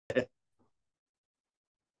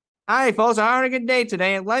Hi, folks. I'm having a good day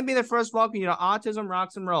today, and let me be the first welcome you to Autism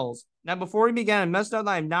Rocks and Rolls. Now, before we begin, I must note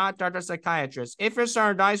that I'm not a doctor psychiatrist. If your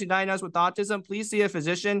son or daughter is diagnosed with autism, please see a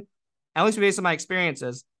physician, at least based on my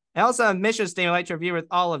experiences. I also have a mission statement I'd like to review with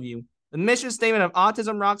all of you. The mission statement of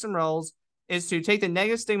Autism Rocks and Rolls is to take the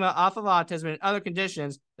negative stigma off of autism and other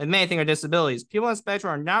conditions that many think are disabilities. People on the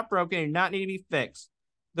spectrum are not broken and do not need to be fixed.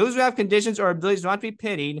 Those who have conditions or abilities do not to be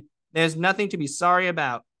pitied. There's nothing to be sorry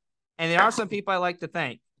about. And there are some people I like to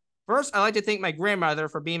thank. First, I'd like to thank my grandmother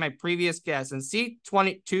for being my previous guest, and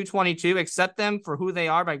C2222, accept them for who they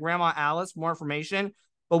are by Grandma Alice, more information.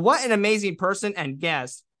 But what an amazing person and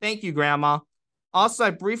guest. Thank you, Grandma. Also,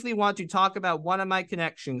 I briefly want to talk about one of my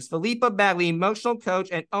connections. Philippa Bagley, emotional coach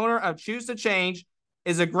and owner of Choose to Change,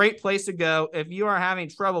 is a great place to go if you are having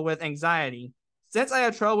trouble with anxiety. Since I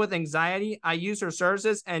have trouble with anxiety, I use her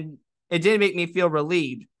services, and it did make me feel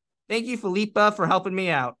relieved. Thank you, Philippa, for helping me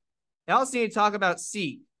out. I also need to talk about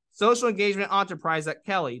SEEK, Social Engagement Enterprise at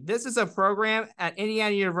Kelly. This is a program at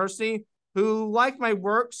Indiana University who like my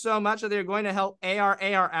work so much that they're going to help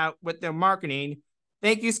ARAR out with their marketing.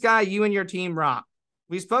 Thank you, Sky. You and your team rock.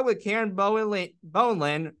 We spoke with Karen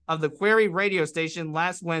Bowenlin of the Query radio station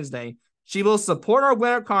last Wednesday. She will support our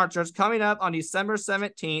winter concerts coming up on December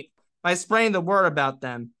 17th by spreading the word about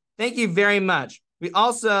them. Thank you very much. We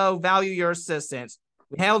also value your assistance.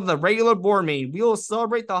 We held the regular board meeting. We will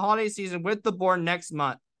celebrate the holiday season with the board next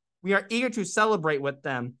month. We are eager to celebrate with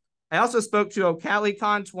them. I also spoke to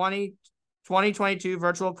OCaliCon 2022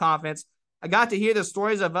 virtual conference. I got to hear the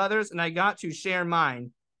stories of others, and I got to share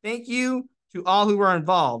mine. Thank you to all who were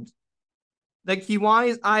involved. The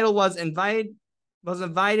Kiwanis Idol was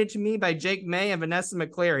invited to me by Jake May and Vanessa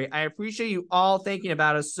McCleary. I appreciate you all thinking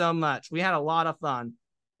about us so much. We had a lot of fun.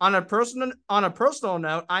 On a personal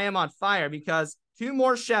note, I am on fire because 2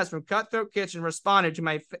 more chefs from Cutthroat Kitchen responded to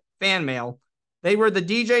my fan mail. They were the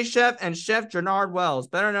DJ Chef and Chef Gennard Wells,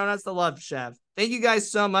 better known as the Love Chef. Thank you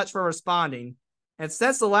guys so much for responding. And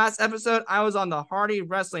since the last episode, I was on the Hardy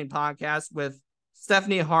Wrestling podcast with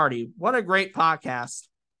Stephanie Hardy. What a great podcast.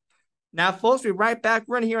 Now, folks, we'll be right back.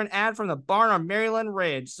 We're going to hear an ad from the barn on Maryland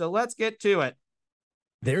Ridge, so let's get to it.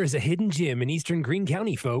 There is a hidden gem in eastern Greene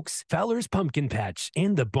County, folks. Fowler's Pumpkin Patch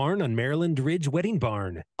and the barn on Maryland Ridge Wedding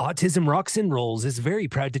Barn. Autism Rocks and Rolls is very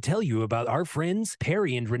proud to tell you about our friends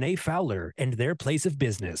Perry and Renee Fowler and their place of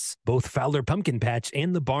business. Both Fowler Pumpkin Patch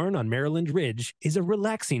and the barn on Maryland Ridge is a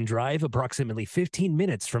relaxing drive approximately 15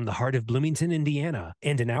 minutes from the heart of Bloomington, Indiana,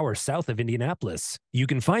 and an hour south of Indianapolis. You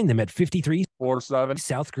can find them at 5347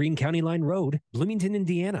 South Greene County Line Road, Bloomington,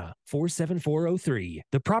 Indiana, 47403.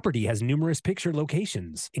 The property has numerous picture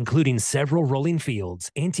locations, including several rolling fields,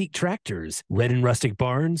 antique tractors, red and rustic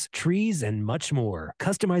barns, trees, and much more.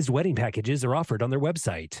 Customized wedding packages are offered on their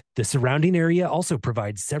website. The surrounding area also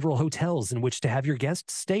provides several hotels in which to have your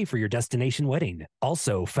guests stay for your destination wedding.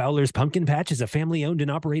 Also, Fowler's Pumpkin Patch is a family-owned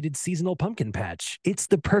and operated seasonal pumpkin patch. It's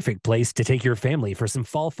the perfect place to take your family for some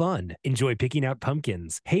fall fun. Enjoy picking out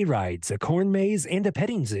pumpkins, hay rides, a corn maze, and a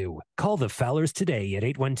petting zoo. Call the Fowlers today at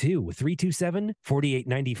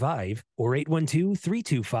 812-327-4895 or 812-325-6022.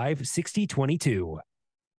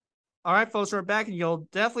 All right, folks, we're back, and you'll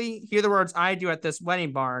definitely hear the words I do at this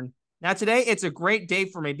wedding barn. Now, today, it's a great day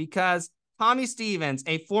for me because Tommy Stevens,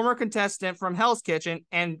 a former contestant from Hell's Kitchen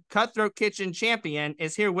and Cutthroat Kitchen champion,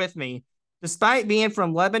 is here with me. Despite being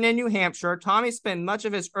from Lebanon, New Hampshire, Tommy spent much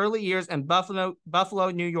of his early years in Buffalo,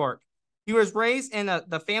 New York. He was raised in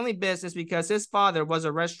the family business because his father was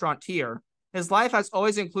a restaurateur. His life has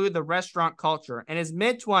always included the restaurant culture. In his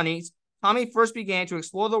mid-20s, Tommy first began to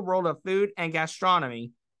explore the world of food and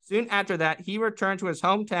gastronomy. Soon after that, he returned to his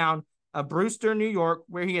hometown of Brewster, New York,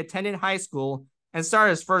 where he attended high school and started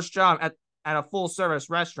his first job at a full-service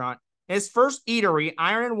restaurant. His first eatery,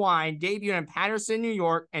 Iron and Wine, debuted in Patterson, New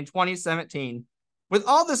York in 2017. With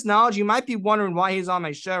all this knowledge, you might be wondering why he's on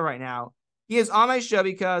my show right now. He is on my show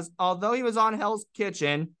because although he was on Hell's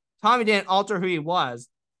Kitchen, Tommy didn't alter who he was.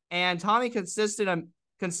 And Tommy consistently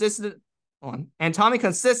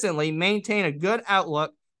maintained a good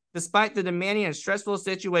outlook despite the demanding and stressful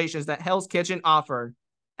situations that Hell's Kitchen offered.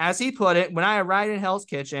 As he put it, when I arrived in Hell's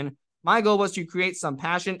Kitchen, my goal was to create some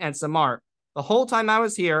passion and some art. The whole time I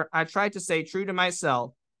was here, I tried to stay true to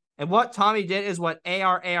myself. And what Tommy did is what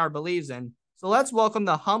ARAR believes in. So let's welcome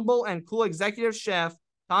the humble and cool executive chef,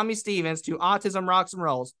 Tommy Stevens, to Autism Rocks and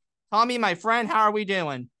Rolls. Tommy, my friend, how are we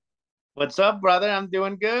doing? What's up, brother? I'm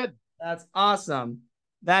doing good. That's awesome.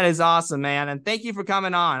 That is awesome, man. And thank you for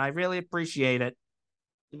coming on. I really appreciate it.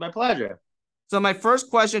 It's my pleasure. So my first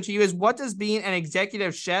question to you is, what does being an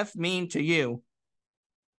executive chef mean to you?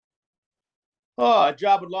 Oh, a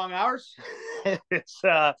job with long hours. it's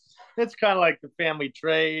it's kind of like the family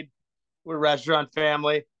trade. We're a restaurant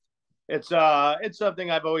family. It's something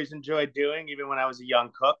I've always enjoyed doing, even when I was a young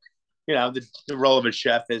cook. The role of a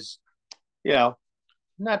chef is, you know,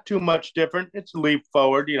 not too much different. It's a leap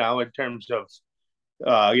forward, in terms of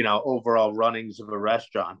overall runnings of a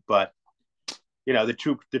restaurant. But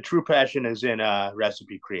the true passion is in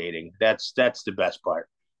recipe creating. That's the best part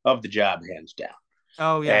of the job, hands down.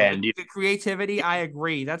 Oh yeah, And the creativity. I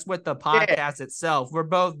agree. That's what the yeah, podcast itself. We're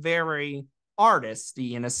both very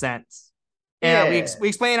artisty in a sense. Yeah, yeah, we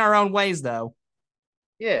explain our own ways though.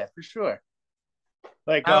 yeah, for sure.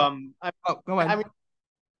 Like Oh, go I ahead. mean,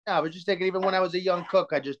 I was just thinking, even when I was a young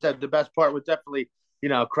cook, I just the best part was definitely,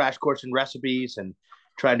 crash course in recipes and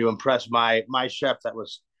trying to impress my chef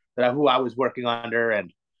who I was working under.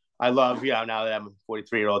 And I love, now that I'm a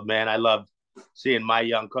 43-year-old man, I love seeing my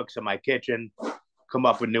young cooks in my kitchen come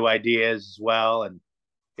up with new ideas as well. And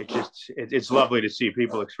it's lovely to see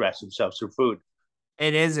people express themselves through food.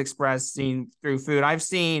 It is expressing through food. I've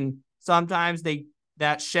seen sometimes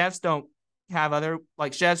that chefs don't have other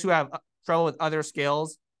like chefs who have trouble with other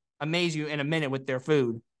skills amaze you in a minute with their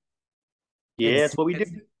food. Yeah, It's that's what we do.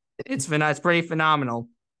 it's pretty phenomenal.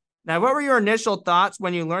 Now, what were your initial thoughts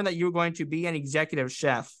when you learned that you were going to be an executive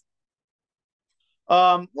chef?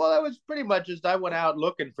 Well, that was pretty much just I went out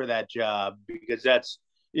looking for that job because that's,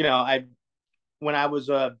 I when I was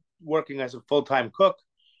working as a full-time cook,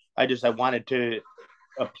 I wanted to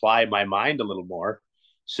apply my mind a little more.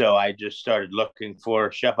 So I just started looking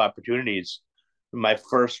for chef opportunities. My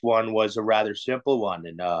first one was a rather simple one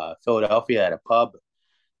in Philadelphia at a pub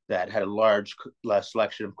that had a large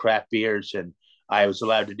selection of craft beers, and I was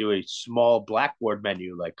allowed to do a small blackboard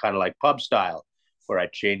menu, like kind of like pub style, where I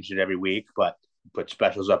changed it every week, but put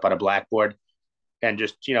specials up on a blackboard and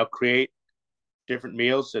just create different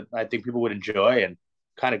meals that I think people would enjoy, and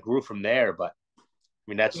kind of grew from there. But I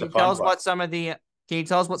mean, that's Can the you tell fun us part. what some of the Can you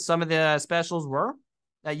tell us what some of the specials were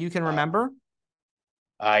that you can Uh, remember?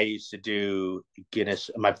 I used to do Guinness.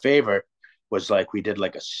 My favorite was like we did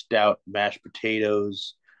like a stout mashed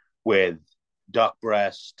potatoes with duck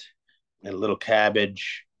breast and a little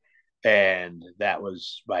cabbage, and that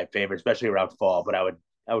was my favorite, especially around fall. But I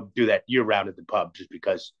would do that year round at the pub just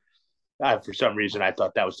because for some reason I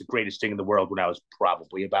thought that was the greatest thing in the world when I was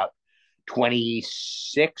probably about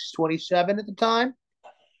 26, 27 at the time,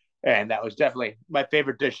 and that was definitely my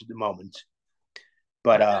favorite dish at the moment.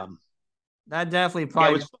 But That definitely yeah, it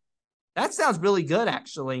probably was that sounds really good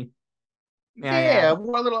actually. Yeah, yeah, yeah,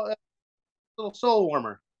 more a little soul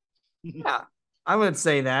warmer. yeah. I would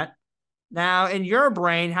say that. Now, in your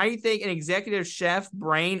brain, how do you think an executive chef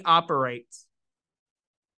brain operates?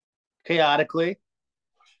 Chaotically.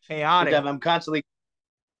 Chaotic. I'm constantly,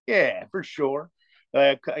 yeah, for sure.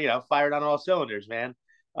 Fired on all cylinders, man.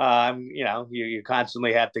 You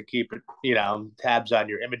constantly have to keep tabs on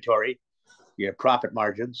your inventory, your profit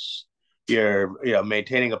margins, you're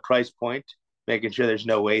maintaining a price point, making sure there's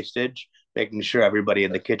no wastage, making sure everybody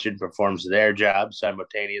in the kitchen performs their job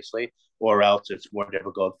simultaneously, or else it's more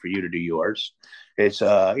difficult for you to do yours. It's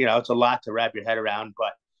a lot to wrap your head around,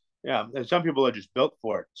 but some people are just built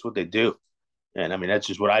for it. It's what they do, and I mean that's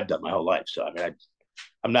just what I've done my whole life. So I mean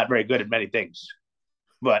I'm not very good at many things,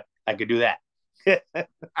 but I could do that.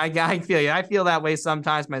 I feel you. I feel that way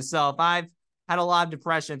sometimes myself. I've had a lot of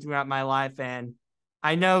depression throughout my life, and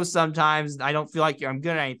I know sometimes I don't feel like I'm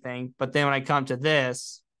good at anything, but then when I come to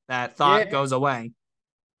this, that thought Yeah, goes away.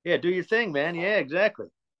 yeah, do your thing, man. Yeah, exactly.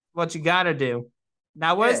 What you got to do.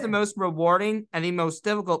 Now, what is the Yeah. most rewarding and the most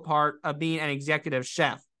difficult part of being an executive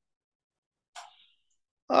chef?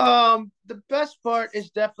 The best part is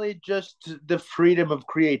definitely just the freedom of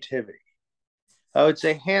creativity. I would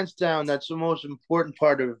say hands down, that's the most important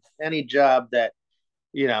part of any job that,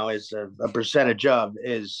 is a percentage of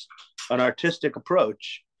is an artistic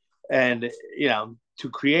approach. And, to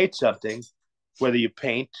create something, whether you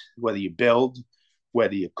paint, whether you build,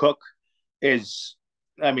 whether you cook, is,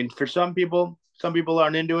 I mean, for some people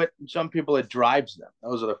aren't into it. Some people it drives them.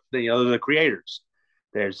 Those are the creators.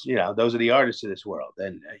 Those are the artists of this world.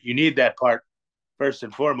 And you need that part first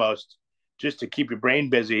and foremost, just to keep your brain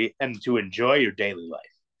busy and to enjoy your daily life.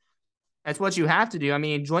 That's what you have to do. I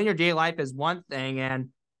mean, enjoying your daily life is one thing. And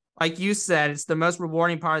like you said, it's the most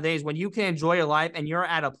rewarding part of the day is when you can enjoy your life and you're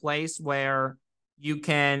at a place where you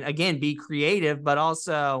can, again, be creative, but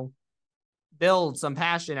also build some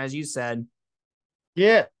passion, as you said.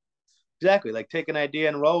 Yeah, exactly. Like take an idea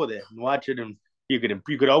and roll with it and watch it, and you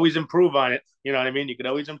could always improve on it. You know what I mean? You could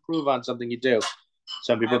always improve on something you do.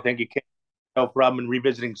 Some people think you can't, no problem in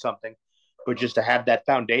revisiting something, but just to have that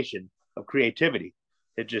foundation of creativity,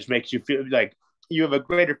 it just makes you feel like you have a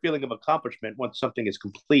greater feeling of accomplishment once something is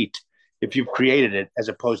complete if you've created it as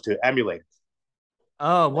opposed to emulate it.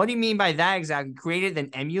 Oh, what do you mean by that exactly? Create it then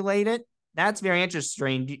emulate it? That's very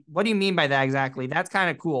interesting. What do you mean by that exactly? That's kind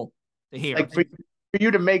of cool to hear. Like for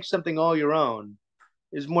you to make something all your own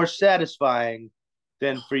is more satisfying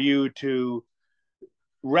than for you to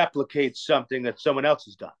replicate something that someone else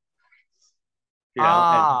has done.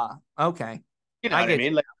 And Okay. you know I what I get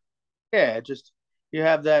mean? you. Like, yeah, just you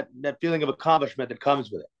have that feeling of accomplishment that comes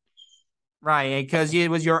with it. Right, because it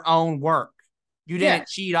was your own work. You didn't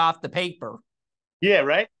Yes. cheat off the paper. Yeah,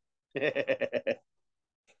 right?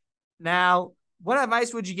 Now, what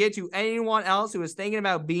advice would you give to anyone else who is thinking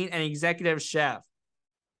about being an executive chef?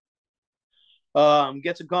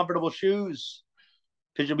 Get some comfortable shoes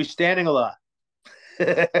because you'll be standing a lot.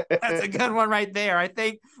 That's a good one right there. I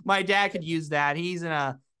think my dad could use that. He's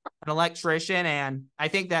an electrician, and I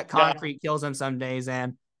think that concrete kills him some days.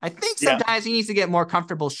 And I think sometimes he needs to get more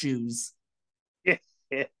comfortable shoes.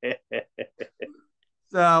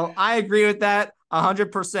 So I agree with that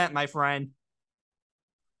 100%, my friend.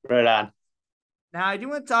 Right on. Now, I do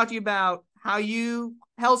want to talk to you about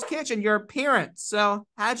Hell's Kitchen, your appearance. So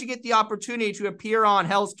how'd you get the opportunity to appear on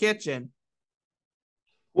Hell's Kitchen?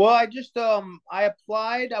 Well, I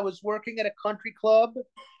applied. I was working at a country club,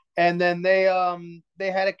 and then they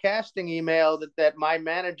had a casting email that my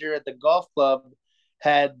manager at the golf club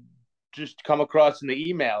had just come across in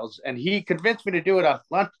the emails, and he convinced me to do it on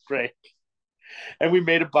lunch break. And we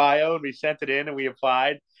made a bio and we sent it in and we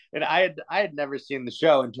applied. And I had never seen the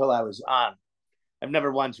show until I was on. I've never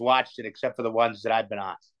once watched it except for the ones that I've been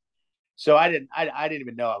on. So I didn't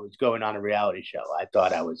even know I was going on a reality show. I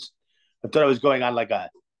thought I was going on like a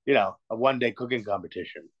one-day cooking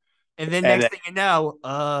competition. And then next thing you know,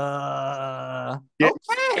 yeah.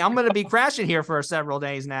 Okay, I'm gonna be crashing here for several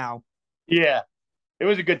days now. Yeah. It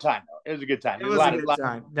was a good time though. It was a good time. It was a good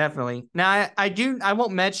time, definitely. Now I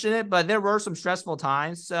won't mention it, but there were some stressful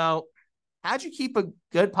times. So how'd you keep a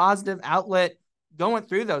good positive outlet going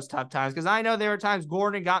through those tough times? Because I know there were times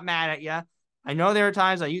Gordon got mad at you. I know there were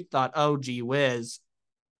times that you thought, oh gee whiz.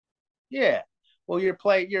 Yeah. Well, you're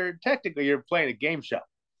playing a game show, a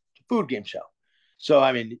food game show. So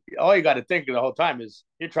I mean, all you got to think of the whole time is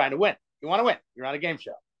you're trying to win. You want to win. You're on a game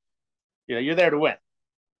show. You're there to win.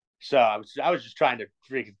 So I was just trying to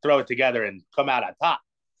freaking throw it together and come out on top.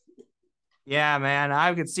 Yeah, man,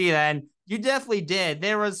 I could see that. And you definitely did.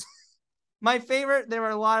 There were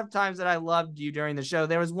a lot of times that I loved you during the show.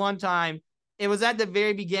 There was one time, it was at the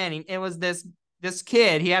very beginning. It was this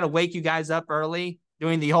kid, he had to wake you guys up early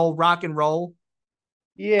doing the whole rock and roll.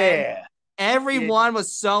 Yeah. And everyone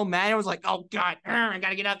was so mad. It was like, oh God, I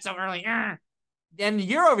gotta get up so early. And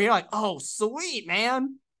you're over here like, oh, sweet,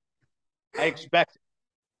 man. I expected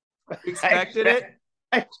it.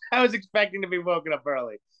 I was expecting to be woken up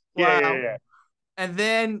early. Wow. Yeah. And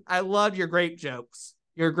then I loved your grape jokes.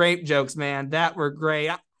 Your grape jokes, man, that were great.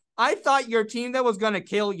 I thought your team that was going to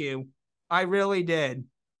kill you. I really did.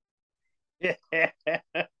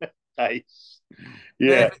 Nice.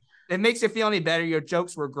 Yeah. If it makes you feel any better, your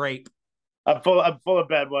jokes were great. I'm full of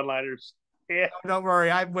bad one-liners. Yeah. Don't worry,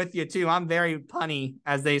 I'm with you too. I'm very punny,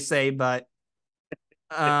 as they say, but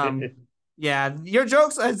yeah, your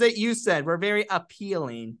jokes, as you said, were very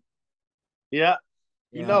appealing. Yeah,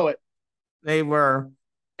 you know it. They were.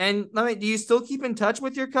 And do you still keep in touch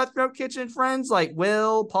with your Cutthroat Kitchen friends like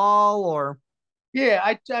Will, Paul, or? Yeah,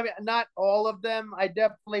 I mean, not all of them. I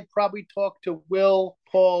definitely probably talk to Will,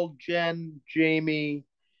 Paul, Jen, Jamie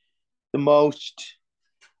the most.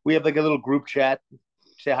 We have like a little group chat,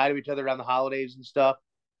 say hi to each other around the holidays and stuff.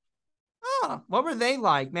 Oh, what were they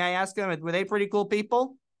like? May I ask them? Were they pretty cool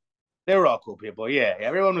people? They were all cool people. Yeah,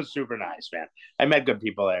 everyone was super nice, man. I met good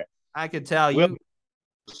people there. I could tell. Will,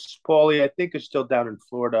 Paulie, I think, is still down in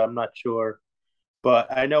Florida. I'm not sure,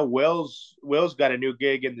 but I know Will's got a new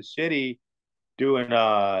gig in the city doing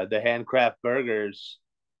the handcraft burgers,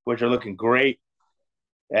 which are looking great,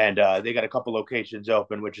 and they got a couple locations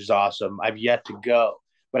open, which is awesome. I've yet to go,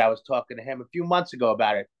 but I was talking to him a few months ago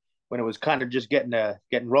about it when it was kind of just getting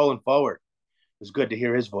rolling forward. It was good to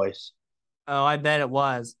hear his voice. Oh, I bet it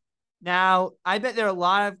was. Now, I bet there are a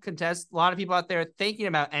lot of people out there thinking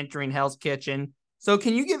about entering Hell's Kitchen. So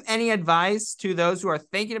can you give any advice to those who are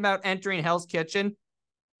thinking about entering Hell's Kitchen?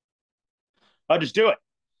 I'll just do it.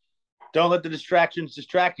 Don't let the distractions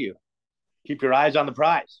distract you. Keep your eyes on the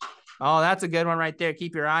prize. Oh, that's a good one right there.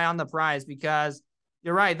 Keep your eye on the prize, because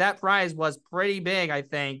you're right. That prize was pretty big, I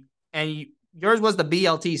think. And yours was the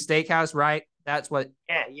BLT Steakhouse, right? That's what.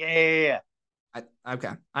 Yeah.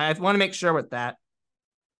 Okay. I want to make sure with that.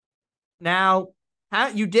 Now,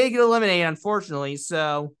 you did get eliminated, unfortunately.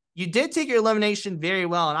 So you did take your elimination very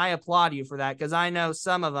well, and I applaud you for that because I know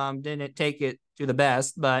some of them didn't take it to the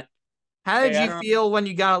best. But how did Hey, you feel when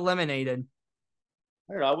you got eliminated?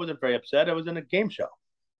 I don't know. I wasn't very upset. I was in a game show.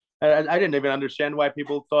 I didn't even understand why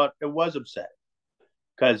people thought it was upsetting.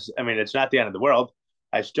 Because I mean, it's not the end of the world.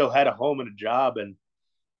 I still had a home and a job and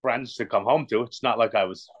friends to come home to. It's not like I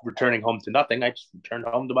was returning home to nothing. I just returned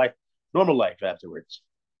home to my normal life afterwards.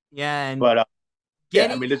 Yeah, and But yeah, I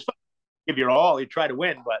getting mean, it's fun. Give your all. You try to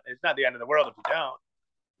win, but it's not the end of the world if you don't.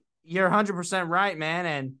 you're 100% right, man.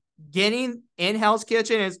 And getting in Hell's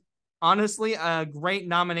Kitchen is honestly a great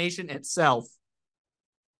nomination itself.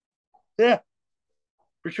 Yeah,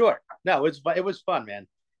 for sure. No, it was fun, man.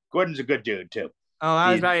 Gordon's a good dude too. Oh, I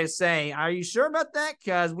was He's about to say, are you sure about that?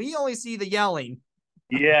 Because we only see the yelling.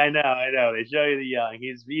 yeah, I know. They show you the young.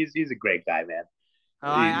 He's a great guy, man.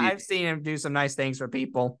 Oh, He, I've seen him do some nice things for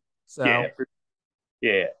people. yeah, So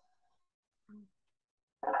yeah.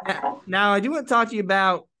 now I do want to talk to you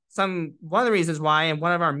about one of the reasons why, and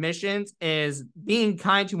one of our missions is being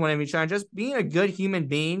kind to one of each other, just being a good human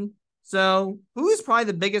being. So, who is probably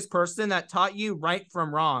the biggest person that taught you right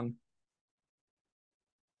from wrong?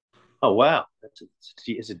 Oh wow,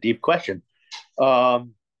 it's a deep question.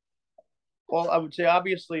 Um, well, I would say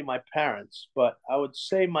obviously my parents, but I would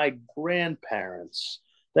say my grandparents.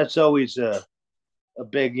 That's always a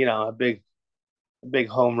big, a big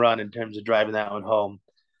home run in terms of driving that one home.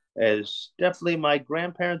 Is definitely my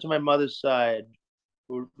grandparents on my mother's side,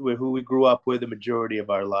 who we grew up with the majority of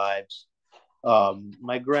our lives.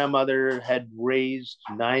 My grandmother had raised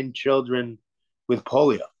 9 children with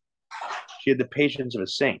polio. She had the patience of a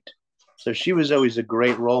saint. So she was always a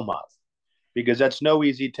great role model because that's no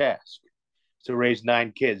easy task to raise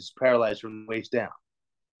 9 kids paralyzed from the waist down.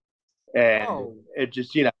 And Oh, it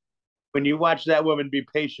just, when you watch that woman be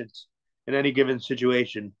patient in any given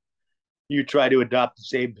situation, you try to adopt the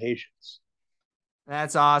same patience.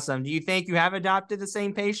 that's awesome. Do you think you have adopted the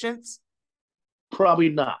same patients? Probably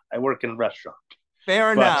not. I work in a restaurant,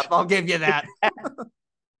 Fair enough. but I'll give you that.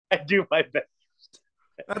 I do my best.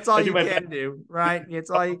 That's all I do you my best, can do, right? It's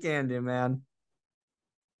all you can do, man.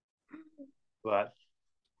 but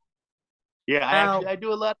yeah, Now, I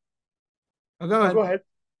do a lot. oh, go Oh, ahead. go ahead.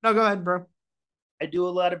 No, go ahead, bro. I do a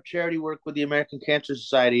lot of charity work with the American Cancer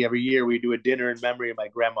Society. Every year we do a dinner in memory of my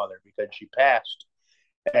grandmother because she passed.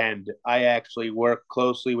 And I actually work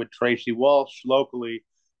closely with Tracy Walsh locally,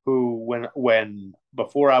 who when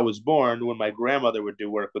before I was born, when my grandmother would do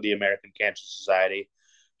work with the American Cancer Society,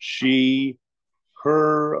 she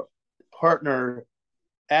her partner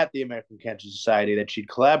at the American Cancer Society that she'd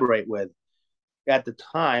collaborate with at the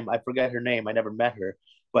time, I forget her name, I never met her,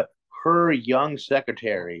 but her young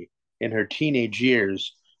secretary in her teenage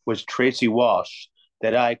years was Tracy Walsh,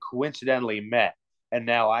 that I coincidentally met. And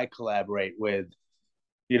now I collaborate with,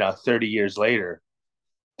 30 years later,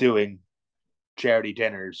 doing charity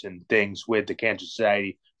dinners and things with the Cancer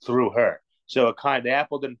Society through her. So the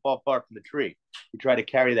apple didn't fall far from the tree. We try to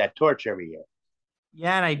carry that torch every year.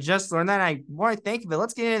 Yeah, and I just learned that. I want to think of it.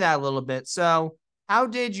 Let's get into that a little bit. So, how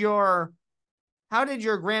did your not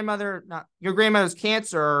your grandmother's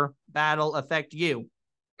cancer battle affect you?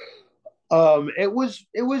 It was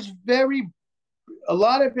very a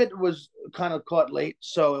lot of it was kind of caught late,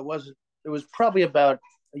 so it wasn't. It was probably about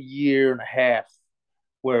a year and a half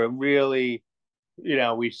where it really,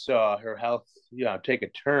 we saw her health, take a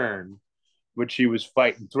turn, but she was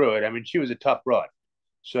fighting through it. I mean, she was a tough broad,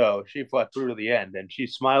 so she fought through to the end, and she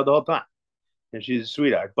smiled the whole time, and she's a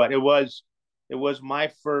sweetheart. But it was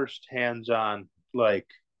my first hands-on, like,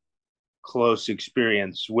 close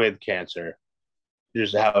experience with cancer,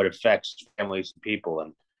 just how it affects families and people,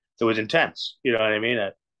 and it was intense. You know what I mean?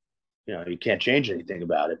 You can't change anything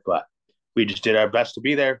about it, but we just did our best to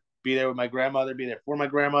be there with my grandmother, be there for my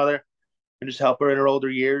grandmother, and just help her in her older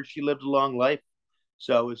years. She lived a long life,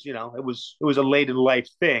 so it was, it was a late in life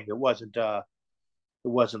thing. It wasn't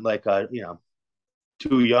like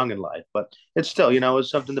too young in life, but it's still, it was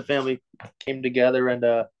something the family came together and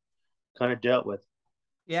kind of dealt with.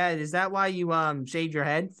 Yeah, is that why you shaved your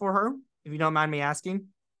head for her? If you don't mind me asking.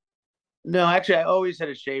 No, actually, I always had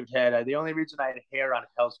a shaved head. The only reason I had hair on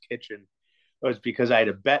Hell's Kitchen was because I had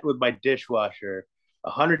a bet with my dishwasher,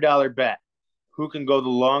 $100 bet, who can go the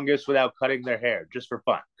longest without cutting their hair, just for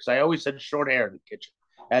fun. Because I always had short hair in the kitchen,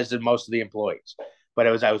 as did most of the employees. But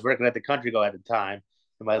I was working at the Country Club at the time,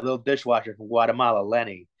 and my little dishwasher from Guatemala,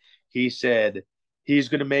 Lenny, he said he's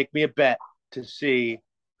going to make me a bet to see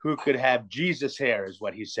who could have Jesus hair, is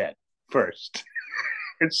what he said first.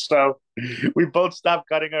 And so we both stopped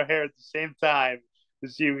cutting our hair at the same time to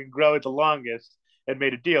see who can grow it the longest, and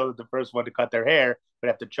made a deal that the first one to cut their hair would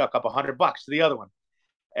have to chuck up $100 to the other one.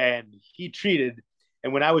 and he treated.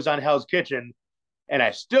 And when I was on Hell's Kitchen, and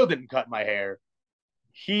I still didn't cut my hair,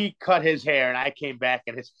 he cut his hair, and I came back,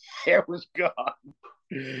 and his hair was gone.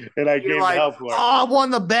 And I You're gave him like, hell for it. oh, I won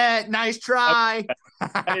the bet. Nice try.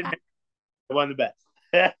 I didn't. I won the bet.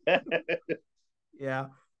 Yeah.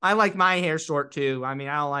 I like my hair short too. I mean,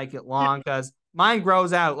 I don't like it long because mine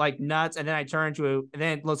grows out like nuts, and then I turn and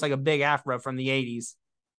then it looks like a big afro from the 80s.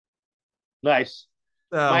 Nice.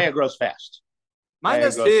 So My hair grows fast. My mine hair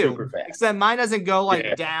does goes too. super fast. Except mine doesn't go like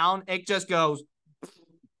Yeah. down. It just goes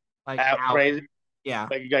like Out out. crazy. Yeah.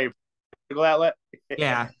 Like you got your vertical outlet.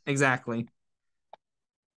 Yeah, exactly.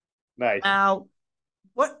 Nice. Now,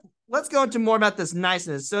 let's go into more about this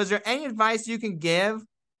niceness. So is there any advice you can give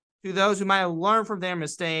to those who might have learned from their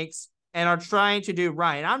mistakes and are trying to do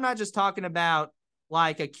right? And I'm not just talking about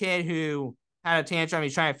like a kid who had a tantrum,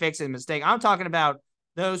 he's trying to fix his mistake. I'm talking about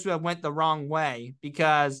those who have went the wrong way,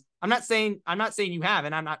 because I'm not saying you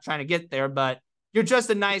haven't. I'm not trying to get there, but you're just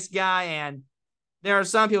a nice guy, and there are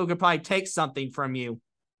some people who could probably take something from you.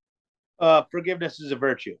 Forgiveness is a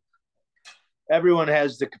virtue. Everyone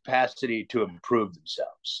has the capacity to improve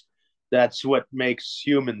themselves. That's what makes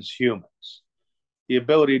humans humans. The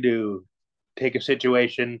ability to take a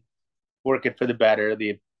situation, work it for the better,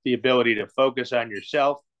 the ability to focus on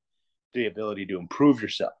yourself, the ability to improve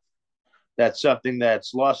yourself. That's something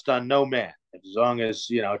that's lost on no man, as long as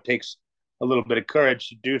it takes a little bit of courage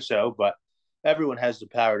to do so. But everyone has the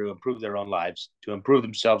power to improve their own lives, to improve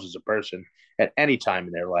themselves as a person at any time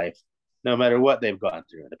in their life, no matter what they've gone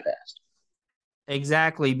through in the past.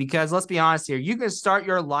 Exactly, because let's be honest here, you can start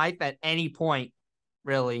your life at any point,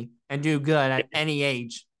 really, and do good at any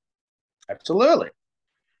age. Absolutely.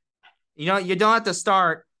 You don't have to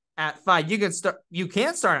start at 5. You can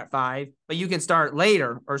start at 5, but you can start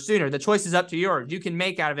later or sooner. The choice is up to yours. You can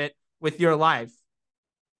make out of it with your life.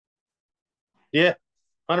 Yeah,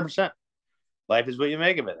 100%. Life is what you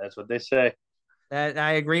make of it. That's what they say. That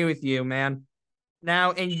I agree with you, man.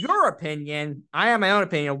 Now, in your opinion, I have my own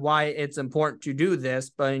opinion of why it's important to do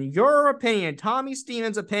this, but in your opinion, Tommy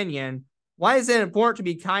Stevens' opinion, why is it important to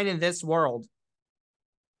be kind in this world?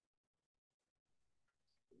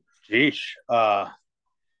 Geesh.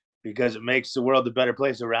 Because it makes the world a better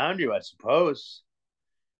place around you, I suppose.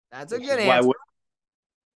 That's a Which good is why answer.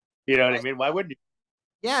 you know what I mean? Why wouldn't you?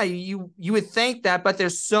 Yeah, you would think that, but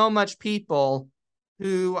there's so much people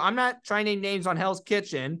who, I'm not trying to name names on Hell's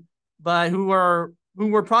Kitchen, but who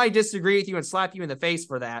would probably disagree with you and slap you in the face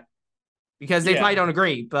for that, because they probably don't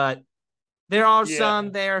agree. But there are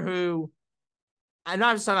some there who, I'm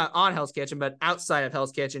not just talking about on Hell's Kitchen, but outside of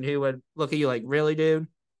Hell's Kitchen, who would look at you like, really, dude?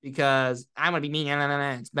 Because I'm gonna be mean.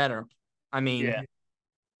 It's better. I mean, Yeah.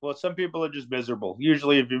 Well, some people are just miserable.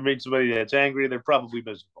 Usually, if you meet somebody that's angry, they're probably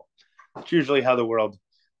miserable. It's usually how the world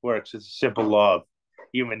works. It's a simple law of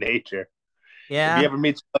human nature. yeah. If you ever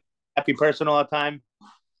meet a happy person all the time,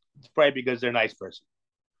 it's probably because they're a nice person.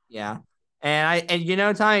 Yeah. And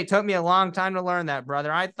Tommy, it took me a long time to learn that,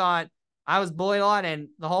 brother. I thought I was bullied a lot, and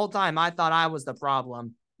the whole time I thought I was the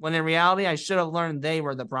problem. When in reality, I should have learned they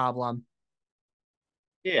were the problem.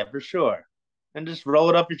 Yeah, for sure. And just roll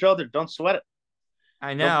it up your shoulder. Don't sweat it.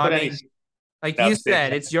 I know. Don't I put any mean, like you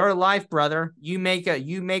said, it's your life, brother. You make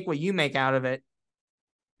what you make out of it.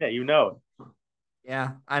 Yeah, you know it.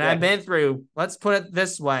 Yeah. And I've been through, let's put it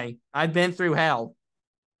this way, I've been through hell.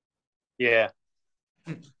 Yeah.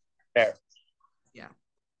 Fair. Yeah.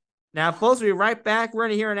 Now, folks, we'll be right back. We're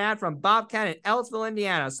going to hear an ad from Bobcat in Ellisville,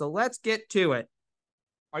 Indiana. So let's get to it.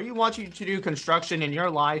 Are you wanting to do construction in your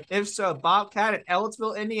life? If so, Bobcat at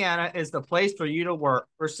Ellisville, Indiana is the place for you to work.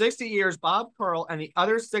 For 60 years, Bob Pearl and the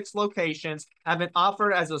other 6 locations have been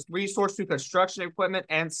offered as a resource to construction equipment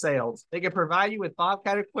and sales. They can provide you with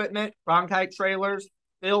Bobcat equipment, Bronchite trailers,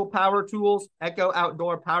 Phil power tools, Echo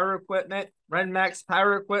outdoor power equipment, Renmax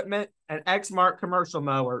power equipment, and Exmark commercial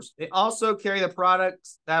mowers. They also carry the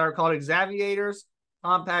products that are called Exaviators,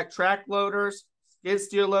 compact track loaders, skid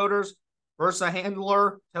steer loaders, Versa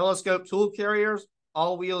handler, telescope tool carriers,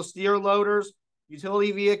 all-wheel steer loaders,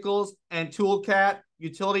 utility vehicles, and Toolcat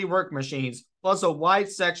utility work machines, plus a wide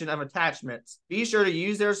section of attachments. Be sure to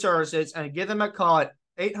use their services and give them a call at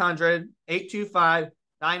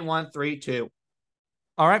 800-825-9132.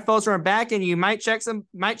 All right, folks, we're back, and you might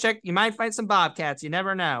find some Bobcats. You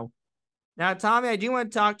never know. Now, Tommy, I do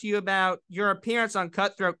want to talk to you about your appearance on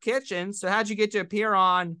Cutthroat Kitchen. So how'd you get to appear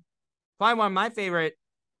on probably one of my favorite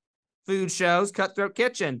food shows, Cutthroat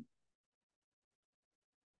Kitchen?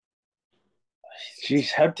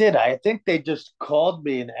 Jeez, how did I? I think they just called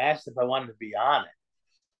me and asked if I wanted to be on it.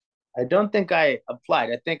 I don't think I applied.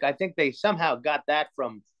 I think they somehow got that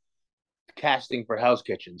from casting for Hell's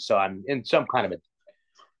Kitchen. So I'm in some kind of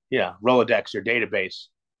Rolodex or database.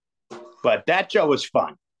 But that show was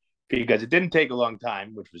fun because it didn't take a long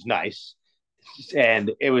time, which was nice,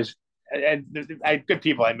 and it was and I had good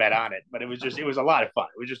people I met on it, but it was a lot of fun.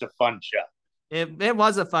 It was just a fun show. It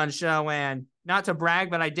was a fun show, and not to brag,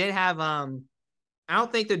 but I did have I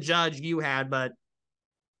don't think the judge you had, but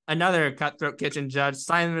another Cutthroat Kitchen judge,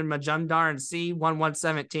 Simon Majumdar and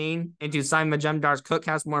C1117, into Simon Majumdar's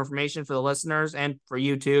Cookhouse. More information for the listeners and for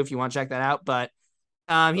you too, if you want to check that out. But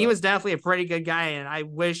he was definitely a pretty good guy, and I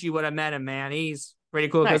wish you would have met him, man. He's pretty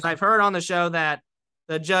cool because I've heard on the show that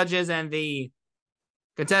the judges and the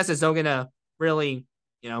contestants don't get to really,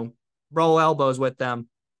 roll elbows with them.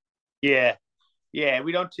 Yeah,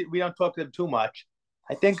 we don't talk to them too much.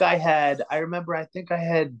 I remember I think I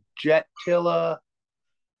had Jet Tilla.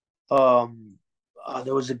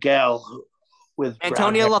 There was a gal with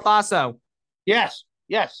Antonia LaFaso. Yes,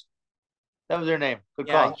 that was her name. Good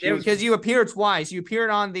call. Because you appeared twice. You appeared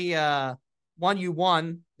on the one you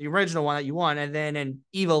won, the original one that you won, and then an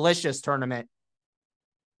Evilicious tournament.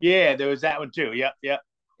 Yeah, there was that one too. Yep.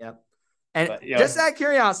 And just out of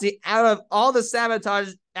curiosity, out of all the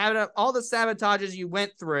sabotages you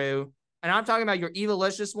went through, and I'm talking about your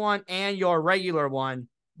Evilicious one and your regular one,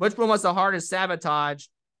 which one was the hardest sabotage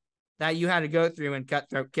that you had to go through in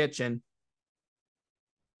Cutthroat Kitchen?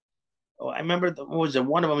 Oh, I remember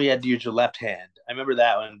one of them you had to use your left hand. I remember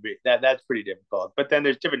that one. That's pretty difficult. But then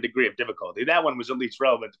there's different degree of difficulty. That one was at least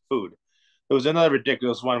relevant to food. There was another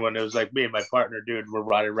ridiculous one when it was like me and my partner, dude, were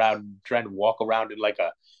riding around trying to walk around in like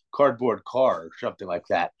a cardboard car or something like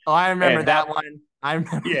that. Oh, I remember that one. I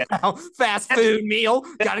remember fast food meal.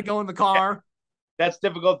 Got to go in the car. That's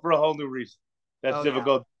difficult for a whole new reason. That's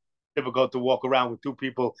difficult to walk around with two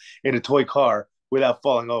people in a toy car without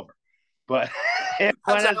falling over. But that's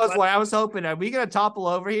what I was hoping. Are we gonna topple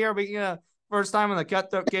over here? Are we gonna first time in the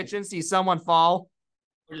Cutthroat Kitchen see someone fall?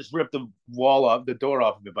 Or just rip the door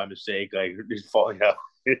off of it by mistake, like just falling out.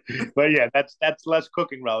 But yeah, that's less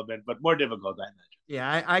cooking relevant, but more difficult, I imagine.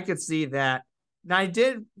 Yeah, I could see that. Now I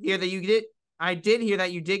did hear that you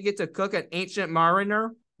did get to cook at Ancient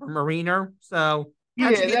Mariner or Mariner. So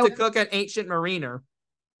how'd you get to cook at Ancient Mariner?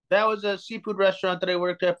 That was a seafood restaurant that I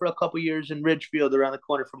worked at for a couple years in Ridgefield, around the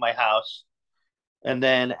corner from my house. And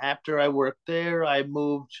then after I worked there, I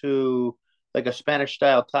moved to like a Spanish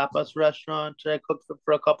style tapas restaurant that I cooked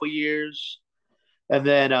for a couple years. And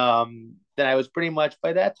then I was pretty much,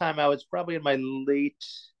 by that time I was probably in my late,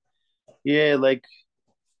 I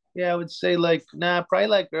would say probably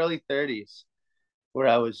like early 30s, where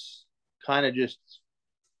I was kind of just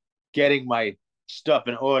getting my stuff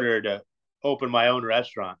in order to open my own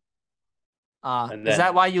restaurant. Is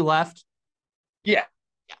that why you left? Yeah.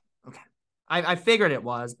 Okay. I figured it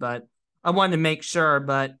was, but I wanted to make sure.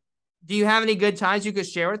 But do you have any good times you could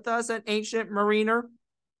share with us at Ancient Mariner?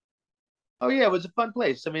 Oh yeah, it was a fun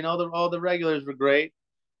place. I mean, all the regulars were great,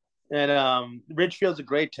 and Ridgefield's a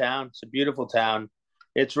great town. It's a beautiful town.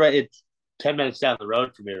 It's 10 minutes down the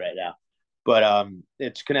road from me right now, but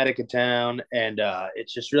it's Connecticut town, and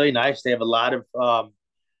it's just really nice. They have a lot of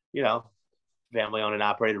family owned and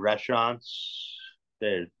operated restaurants.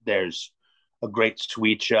 There's a great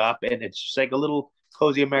sweet shop, and it's just like a little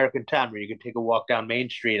cozy American town where you can take a walk down Main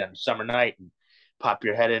Street on a summer night and pop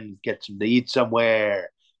your head in, get some to eat somewhere.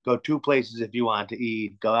 Go two places if you want to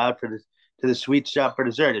eat. Go out to the sweet shop for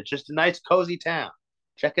dessert. It's just a nice cozy town.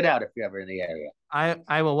 Check it out if you're ever in the area.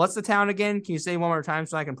 I will. What's the town again? Can you say one more time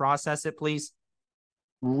so I can process it, please?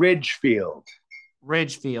 Ridgefield,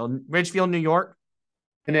 New York.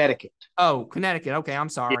 Connecticut. Oh, Connecticut. Okay, I'm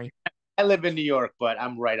sorry. I live in New York, but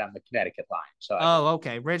I'm right on the Connecticut line. So.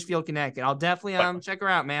 Okay, Ridgefield, Connecticut. I'll definitely check her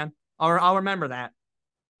out, man. I'll remember that.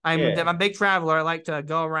 I'm a big traveler. I like to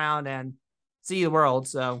go around and see the world.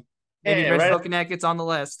 So maybe Ridgefield, Connecticut's on the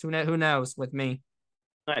list. Who knows with me?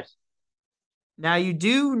 Nice. Now you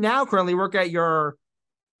do currently work at your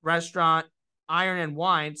restaurant, Iron and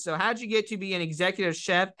Wine. So how'd you get to be an executive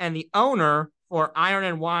chef and the owner for Iron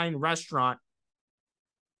and Wine restaurant?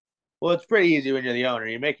 Well, it's pretty easy when you're the owner.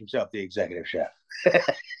 You make yourself the executive chef.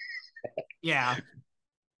 Yeah.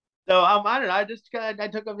 So I don't know. I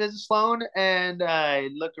took a visit Sloan and I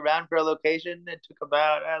looked around for a location. It took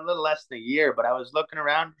about a little less than a year, but I was looking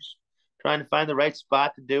around, just trying to find the right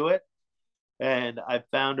spot to do it. And I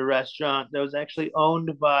found a restaurant that was actually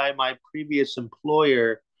owned by my previous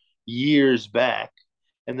employer years back.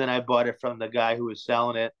 And then I bought it from the guy who was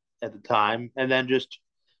selling it at the time. And then just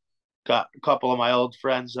got a couple of my old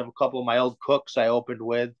friends, a couple of my old cooks I opened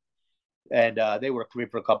with. And they worked for me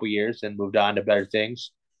for a couple of years and moved on to better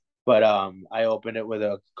things. But I opened it with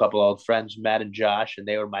a couple of old friends, Matt and Josh, and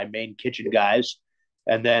they were my main kitchen guys.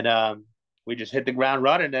 And then we just hit the ground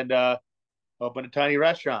running and opened a tiny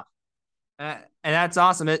restaurant. And that's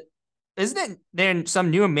awesome. Isn't it then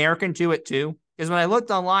some new American to it too? Because when I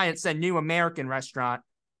looked online, it said new American restaurant.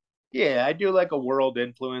 Yeah, I do like a world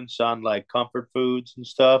influence on like comfort foods and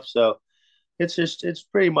stuff. So it's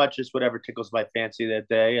pretty much just whatever tickles my fancy that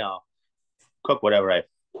day. I'll cook whatever I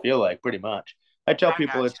feel like, pretty much. I tell I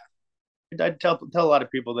people got it's I tell a lot of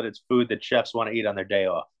people that it's food that chefs want to eat on their day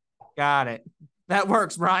off. you. Got it. That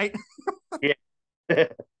works, right? Yeah.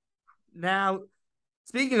 Now,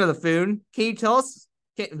 speaking of the food, can you tell us?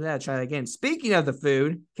 Try that again. Speaking of the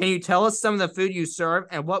food, can you tell us some of the food you serve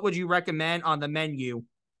and what would you recommend on the menu?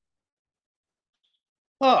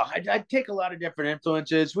 Oh, I take a lot of different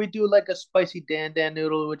influences. We do like a spicy dan dan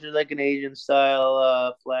noodle, which is like an Asian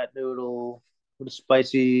style flat noodle with a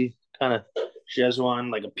spicy kind of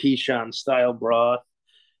Szechuan, like a Pichon style broth,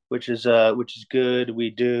 which is good.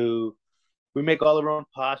 We make all our own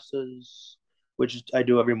pastas, I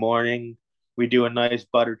do every morning. We do a nice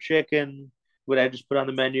butter chicken, what I just put on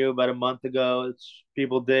the menu about a month ago. It's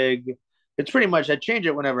people dig. It's pretty much I change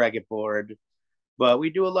it whenever I get bored. But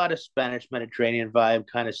we do a lot of Spanish Mediterranean vibe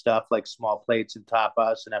kind of stuff, like small plates and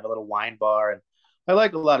tapas, and have a little wine bar. And I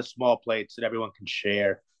like a lot of small plates that everyone can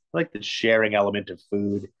share. I like the sharing element of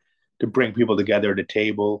food to bring people together at a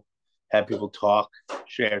table, have people talk,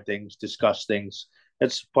 share things, discuss things.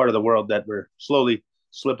 That's part of the world that we're slowly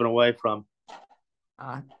slipping away from.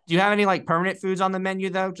 Do you have any like permanent foods on the menu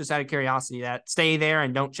though? Just out of curiosity, that stay there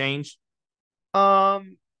and don't change.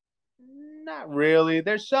 Um, Not really.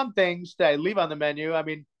 There's some things that I leave on the menu. I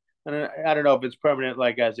mean, I don't know if it's permanent,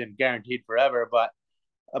 like as in guaranteed forever, but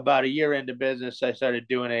about a year into business, I started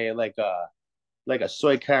doing a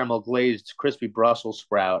soy caramel glazed crispy Brussels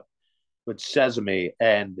sprout with sesame,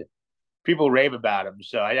 and people rave about them.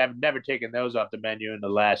 So I've never taken those off the menu in the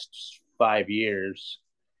last 5 years.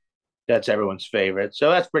 That's everyone's favorite. So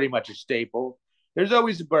that's pretty much a staple. There's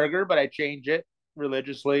always a burger, but I change it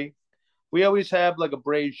religiously. We always have like a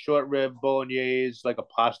braised short rib bolognese, like a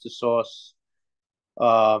pasta sauce,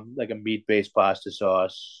 like a meat based pasta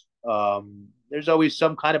sauce. There's always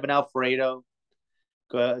some kind of an Alfredo,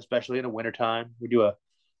 especially in the wintertime. We do a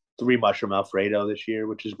three mushroom Alfredo this year,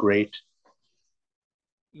 which is great.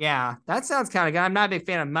 Yeah, that sounds kind of good. I'm not a big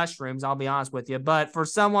fan of mushrooms, I'll be honest with you, but for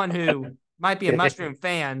someone who might be a mushroom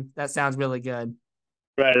fan, that sounds really good.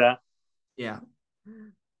 Right on. Yeah.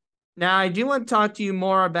 Now, I do want to talk to you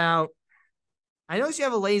more about. I notice you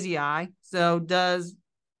have a lazy eye. So does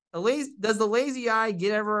the lazy eye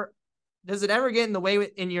does it ever get in the way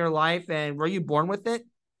in your life? And were you born with it?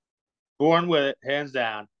 Born with it, hands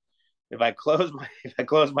down. If I close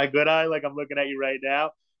my good eye like I'm looking at you right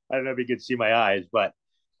now, I don't know if you can see my eyes, but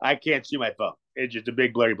I can't see my phone. It's just a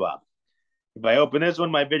big blurry blob. If I open this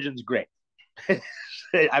one, my vision's great.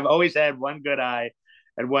 I've always had one good eye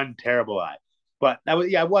and one terrible eye. But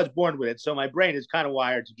I was born with it, so my brain is kind of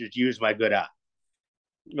wired to just use my good eye.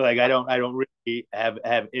 Like I don't really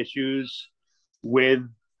have issues with.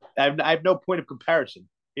 I have no point of comparison.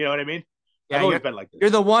 You know what I mean? Yeah, I've always been like you're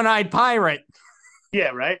this. the one-eyed pirate. Yeah,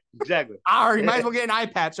 right. Exactly. You might as well get an eye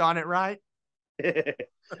patch on it, right?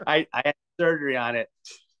 I had surgery on it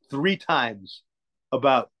 3 times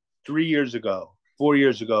about 3 years ago, 4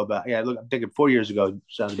 years ago. About yeah, look, I'm thinking 4 years ago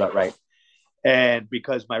sounds about right. And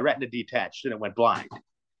because my retina detached and it went blind,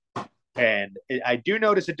 and I do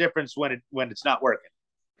notice a difference when it's not working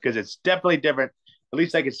because it's definitely different. At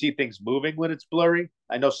least I can see things moving when it's blurry.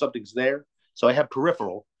 I know something's there, so I have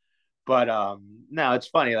peripheral. But no, it's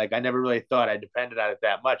funny. Like I never really thought I depended on it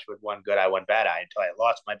that much with one good eye, one bad eye until I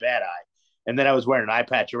lost my bad eye, and then I was wearing an eye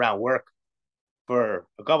patch around work for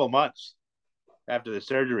a couple months after the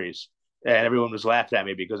surgeries, and everyone was laughing at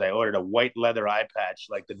me because I ordered a white leather eye patch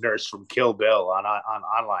like the nurse from Kill Bill on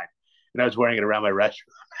online, and I was wearing it around my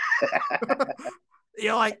restaurant.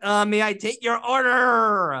 You're like, may I take your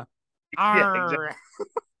order? Yeah, Arr.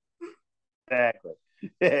 exactly.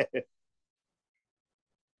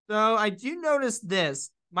 So I do notice this.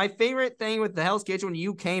 My favorite thing with the Hell's Kitchen when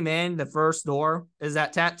you came in the first door is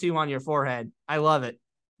that tattoo on your forehead. I love it.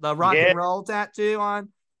 The rock Yeah, and roll tattoo on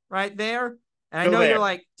right there. And I still know you're there.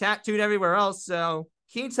 like tattooed everywhere else. So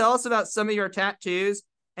can you tell us about some of your tattoos?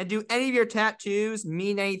 And do any of your tattoos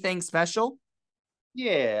mean anything special?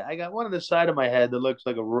 Yeah, I got one on the side of my head that looks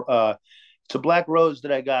like it's a black rose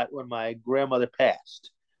that I got when my grandmother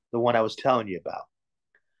passed, the one I was telling you about.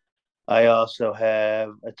 I also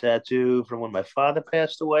have a tattoo from when my father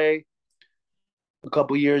passed away a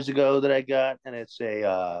couple years ago that I got, and it's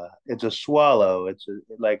a swallow. It's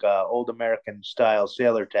like a old American style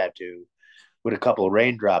sailor tattoo with a couple of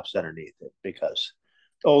raindrops underneath it because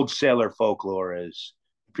old sailor folklore is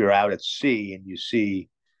if you're out at sea and you see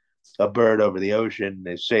a bird over the ocean,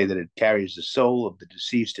 they say that it carries the soul of the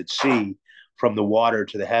deceased at sea from the water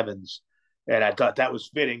to the heavens. And I thought that was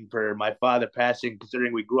fitting for my father passing,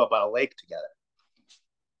 considering we grew up on a lake together.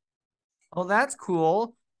 Oh, that's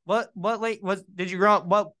cool. What lake was did you grow up?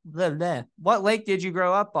 What lake did you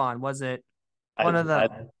grow up on? Was it I, one of the? I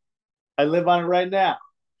I live on it right now.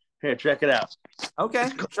 Here, check it out. Okay,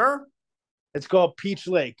 sure. It's called Peach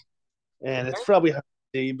Lake, and it's probably hard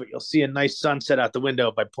to see, but you'll see a nice sunset out the window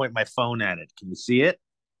if I point my phone at it. Can you see it?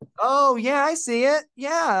 Oh yeah, I see it.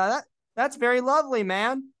 Yeah, that's very lovely,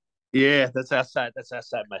 man. Yeah, that's outside. That's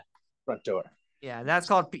outside my front door. Yeah, that's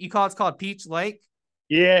called you call it's called Peach Lake.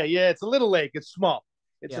 Yeah, yeah. It's a little lake. It's small.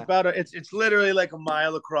 It's Yeah. about a. It's literally like a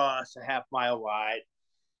mile across, a half mile wide.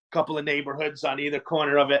 A couple of neighborhoods on either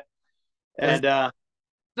corner of it, Is and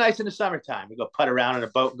nice in the summertime. We go putt around in a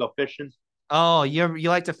boat and go fishing. oh you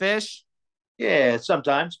like to fish? Yeah,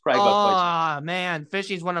 sometimes probably about twice. Oh man,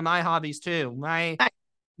 fishing's one of my hobbies too. My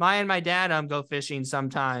and my dad go fishing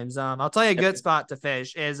sometimes. I'll tell you a good spot to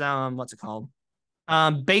fish is what's it called?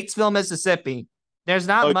 Batesville, Mississippi. There's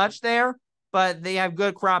not Oh, much there, but they have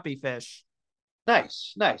good crappie fish.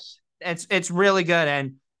 nice, nice. It's really good,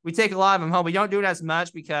 and we take a lot of them home. We don't do it as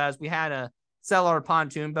much because we had to sell our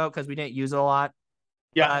pontoon boat because we didn't use it a lot.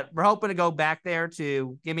 Yeah, But we're hoping to go back there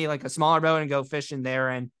to give me like a smaller boat and go fishing there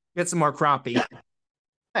and get some more crappie.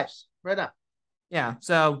 nice. Right on. Yeah,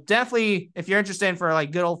 so definitely if you're interested in for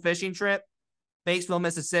like good old fishing trip, Batesville,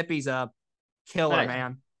 Mississippi's a killer, Nice.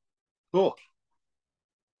 man. Cool.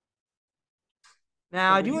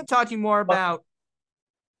 Now I do want to talk to you more Oh, about.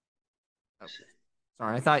 Oh,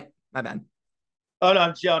 sorry, I thought my bad. no,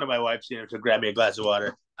 I'm yelling at my wife, seeing her to grab me a glass of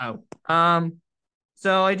water. Oh,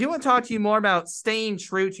 so I do want to talk to you more about staying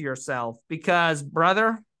true to yourself because,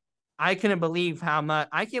 brother, I can't believe how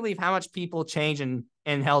much people change in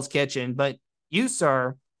Hell's Kitchen. But you,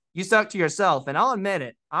 sir, you stuck to yourself, and I'll admit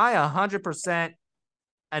it. I 100%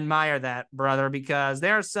 admire that, brother, because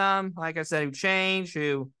there are some, like I said, who change,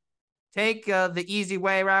 who take the easy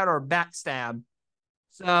way route or backstab.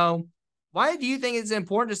 So, why do you think it's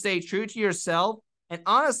important to stay true to yourself and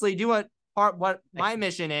honestly do what my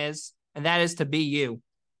mission is, and that is to be you?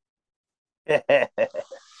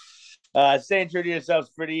 Staying true to yourself is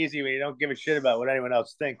pretty easy when you don't give a shit about what anyone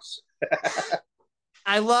else thinks.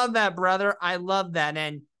 I love that, brother. I love that.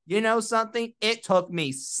 And you know something? It took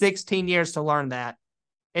me 16 years to learn that.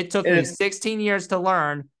 It took me 16 years to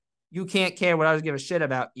learn you can't care what others give a shit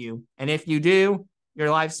about you. And if you do, your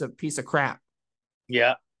life's a piece of crap.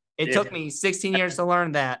 Yeah. It took me 16 years to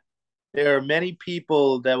learn that. There are many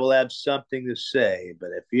people that will have something to say, but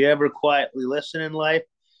if you ever quietly listen in life,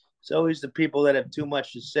 it's always the people that have too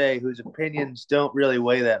much to say whose opinions don't really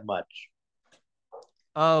weigh that much.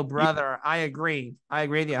 Oh, brother, I agree. I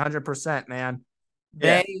agree with you 100%, man.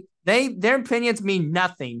 Yeah. Their opinions mean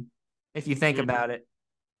nothing if you think about it.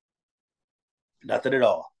 Nothing at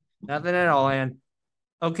all. Nothing at all. And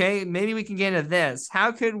okay, maybe we can get into this.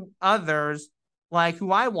 How could others, like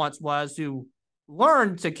who I once was, who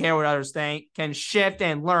learned to care what others think, can shift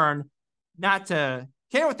and learn not to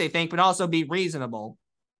care what they think, but also be reasonable?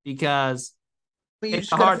 Because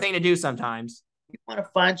it's a hard thing to do sometimes. You want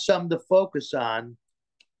to find something to focus on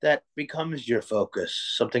that becomes your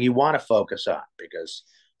focus, something you want to focus on, because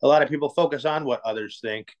a lot of people focus on what others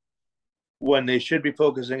think when they should be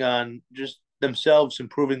focusing on just themselves,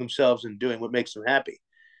 improving themselves, and doing what makes them happy.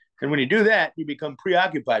 And when you do that, you become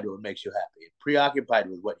preoccupied with what makes you happy, preoccupied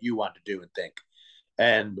with what you want to do and think.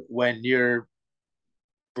 And when your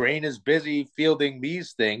brain is busy fielding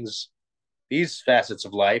these things, these facets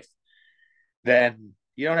of life, then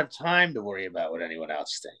you don't have time to worry about what anyone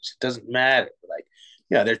else thinks. It doesn't matter. Like,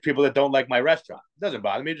 there's people that don't like my restaurant. It doesn't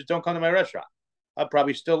bother me. Just don't come to my restaurant. I'll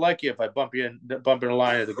probably still like you if I bump in a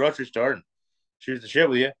line at the grocery store and shoot the shit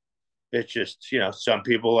with you. It's just, some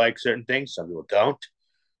people like certain things, some people don't.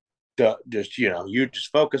 Just, you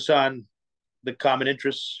just focus on the common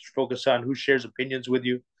interests, focus on who shares opinions with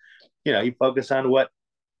you. You focus on what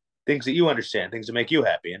things that you understand, things that make you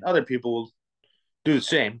happy, and other people will do the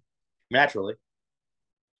same naturally.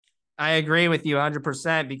 I agree with you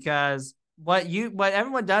 100% because what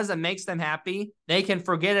everyone does that makes them happy, they can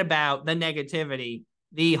forget about the negativity,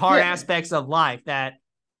 the hard aspects of life that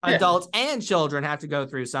adults and children have to go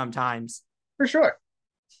through sometimes. For sure.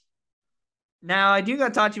 Now, I do got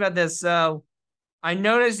to talk to you about this. So I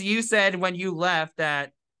noticed you said when you left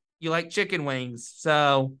that you like chicken wings.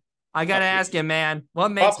 So I got to ask you, man, what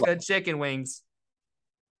makes Buffalo. good chicken wings?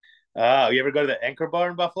 Oh, you ever go to the Anchor Bar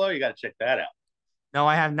in Buffalo? You got to check that out. No,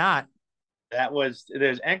 I have not.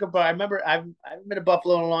 There's Anchor Bar. I remember I've been to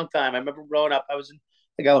Buffalo in a long time. I remember growing up. I was in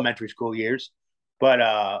like elementary school years. But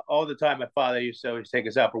all the time, my father used to always take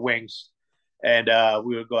us out for wings, and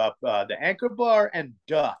we would go up. The Anchor Bar and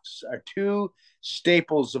Ducks are two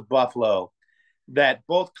staples of Buffalo that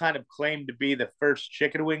both kind of claim to be the first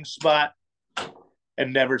chicken wing spot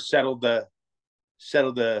and never settled the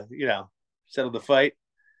fight.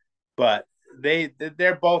 But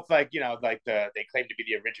they're both like they claim to be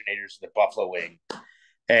the originators of the buffalo wing,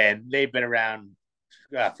 and they've been around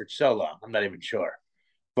for so long. I'm not even sure,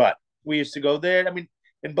 but we used to go there. I mean,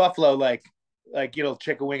 in Buffalo,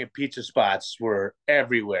 chicken wing and pizza spots were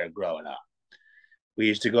everywhere growing up. We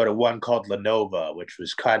used to go to one called Lenova, which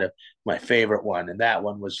was kind of my favorite one, and that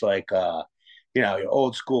one was like your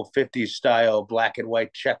old school 50s style black and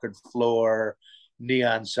white checkered floor,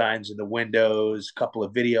 neon signs in the windows, a couple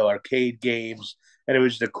of video arcade games, and it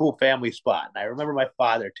was the cool family spot. And I remember my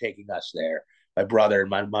father taking us there, my brother,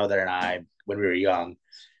 my mother, and I when we were young,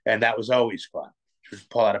 and that was always fun. Just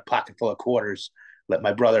pull out a pocket full of quarters, let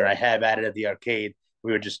my brother and I have at it at the arcade.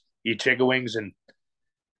 We would just eat chicken wings and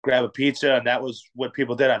grab a pizza, and that was what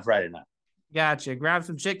people did on Friday night. Gotcha. Grab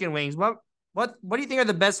some chicken wings. What do you think are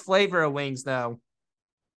the best flavor of wings, though?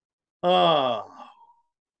 Oh,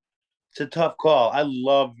 it's a tough call. I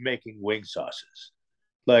love making wing sauces.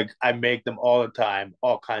 Like I make them all the time,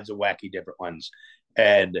 all kinds of wacky different ones,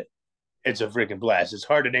 and it's a freaking blast. It's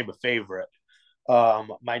hard to name a favorite.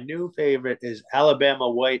 My new favorite is Alabama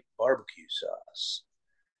white barbecue sauce.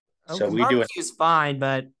 So Okay, we do it. barbecue's fine,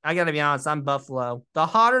 but I gotta be honest, I'm Buffalo. The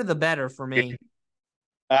hotter, the better for me.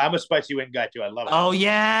 I'm a spicy wing guy too. I love it. Oh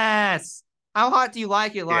yes. How hot do you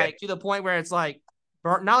like it? Like Yeah. to the point where it's like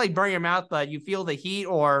not only burn your mouth, but you feel the heat,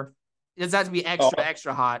 or does that have to be Oh,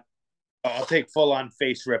 extra hot? I'll take full on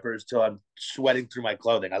face rippers till I'm sweating through my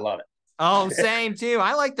clothing. I love Oh, it. same too.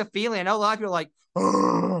 I like the feeling. I know a lot of people are like,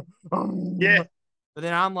 Yeah. but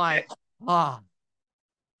then I'm like, oh,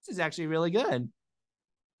 this is actually really good.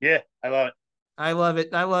 Yeah. I love it. I love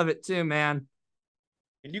it. I love it too, man.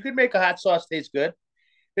 And you can make a hot sauce taste good.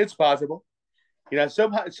 It's possible.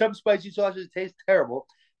 Some spicy sauces taste terrible.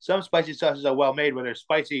 Some spicy sauces are well made where they're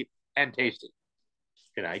spicy and tasty.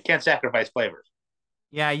 You can't sacrifice flavors.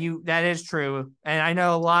 Yeah, that is true. And I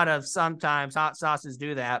know a lot of sometimes hot sauces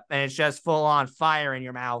do that, and it's just full on fire in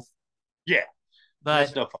your mouth. Yeah. But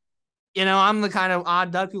That's no fun. I'm the kind of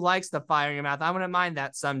odd duck who likes the fire in your mouth. I wouldn't mind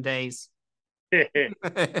that some days.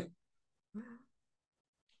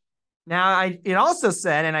 Now, it also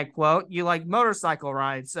said, and I quote, you like motorcycle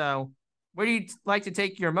rides. So where do you like to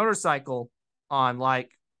take your motorcycle on?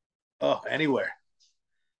 Like Oh, anywhere.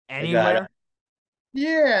 I got it. anywhere?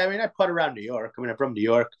 Yeah, I mean, I putt around New York. I mean, I'm from New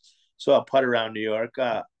York, so I'll putt around New York.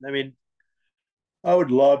 I mean, I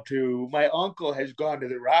would love to. My uncle has gone to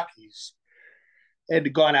the Rockies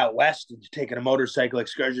and gone out west and taken a motorcycle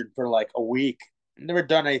excursion for like a week. Never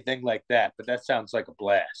done anything like that, but that sounds like a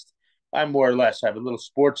blast. I more or less have a little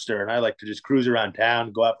sportster, and I like to just cruise around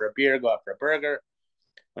town, go out for a beer, go out for a burger.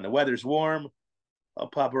 When the weather's warm, I'll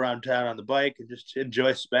pop around town on the bike and just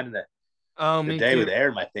enjoy spending Oh, the me day too. with air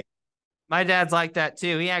in my thing. My dad's like that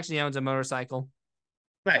too. He actually owns a motorcycle.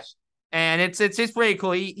 Nice. And it's just pretty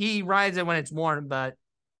cool. He rides it when it's warm, but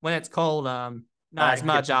when it's cold, not as I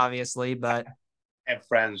much, obviously. But have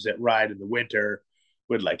friends that ride in the winter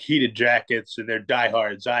with like heated jackets and they're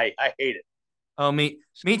diehards. I hate it. oh, me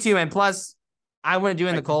too. And plus, I wouldn't do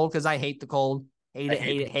it in the I, cold because I hate the cold. Hate I it, hate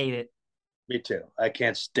hate it, hate it. Me too. I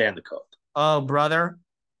can't stand the cold. Oh, brother.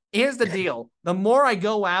 Here's the deal. The more I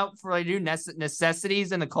go out for I do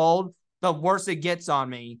necessities in the cold, the worse it gets on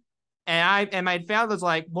me. And my father's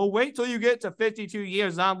like, well, wait till you get to 52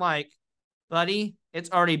 years. And I'm like, buddy,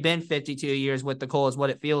 it's already been 52 years with the cold is what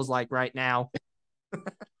it feels like right now.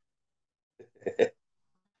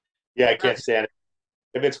 Yeah, I can't stand it.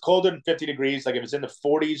 If it's colder than 50 degrees, like if it's in the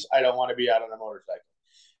 40s, I don't want to be out on a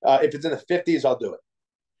motorcycle. If it's in the 50s, I'll do it.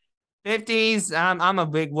 50s, I'm a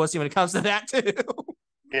big wussy when it comes to that too.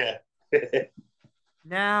 Yeah.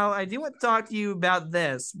 Now, I do want to talk to you about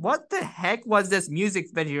this. What the heck was this music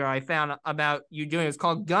video I found about you doing? It's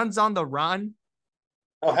called Guns on the Run.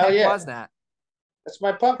 Oh, What the hell heck yeah. was that? That's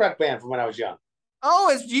my punk rock band from when I was young. Oh,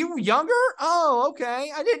 is you younger? Oh,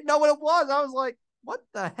 okay. I didn't know what it was. I was like, what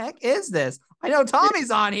the heck is this? I know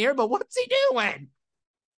Tommy's on here, but what's he doing?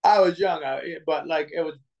 I was young, but like it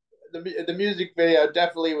was the music video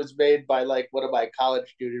definitely was made by like one of my college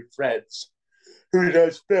student friends who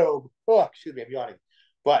does film. Oh, excuse me, I'm yawning.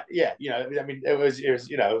 But yeah, I mean, it was it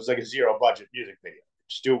was like a zero budget music video.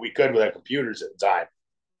 Just do what we could with our computers at the time.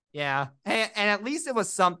 Yeah, and at least it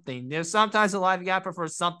was something. There's sometimes in life you gotta prefer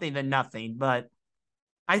something than nothing, but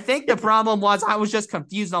I think the problem was I was just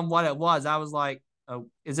confused on what it was. I was like, Oh,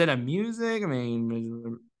 is it a music? I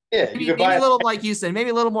mean, Yeah, you maybe can maybe buy a it. little like you said, maybe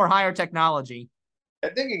a little more higher technology. I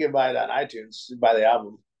think you can buy it on iTunes. Buy the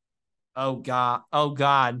album. Oh God. Oh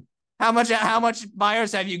God. How much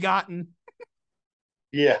buyers have you gotten?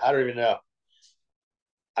 Yeah, I don't even know.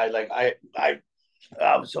 I like I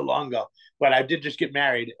it was so long ago, but I did just get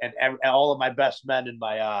married, and all of my best men in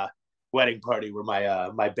my wedding party were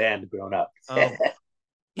my band growing up. Oh.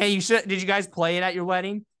 Hey, you should did you guys play it at your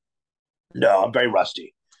wedding? No, I'm very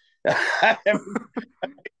rusty. I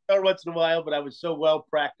once in a while, but I was so well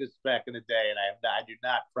practiced back in the day, and I do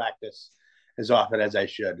not practice as often as I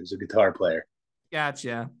should as a guitar player.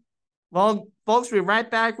 Gotcha. Well, folks, we'll be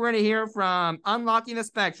right back. We're going to hear from Unlocking the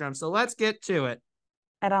Spectrum. So let's get to it.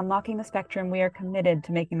 At Unlocking the Spectrum, we are committed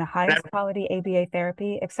to making the highest quality ABA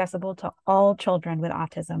therapy accessible to all children with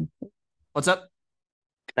autism. What's up?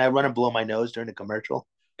 Can I run and blow my nose during the commercial?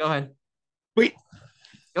 Go ahead. Wait.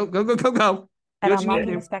 Go, go, go, go, go. At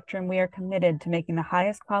Unlocking the Spectrum, we are committed to making the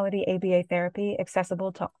highest quality ABA therapy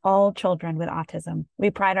accessible to all children with autism. We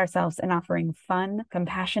pride ourselves in offering fun,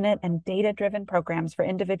 compassionate, and data-driven programs for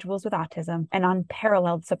individuals with autism and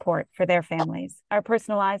unparalleled support for their families. Our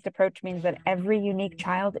personalized approach means that every unique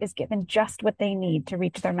child is given just what they need to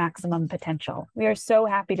reach their maximum potential. We are so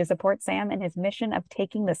happy to support Sam in his mission of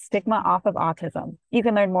taking the stigma off of autism. You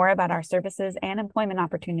can learn more about our services and employment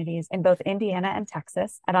opportunities in both Indiana and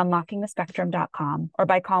Texas at unlockingthespectrum.com. or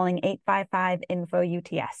by calling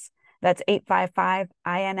 855-INFO-UTS. That's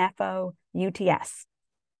 855-INFO-UTS.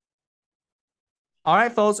 All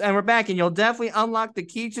right, folks, and we're back, and you'll definitely unlock the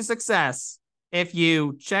key to success if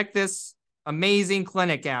you check this amazing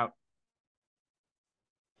clinic out.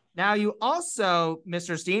 Now, you also,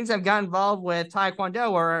 Mr. Steens, have got involved with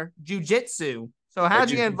Taekwondo or Jiu-Jitsu. So how'd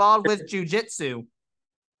you get involved with Jiu-Jitsu?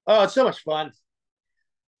 Oh, it's so much fun.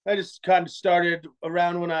 I just kind of started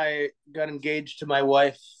around when I got engaged to my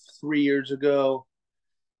wife 3 years ago.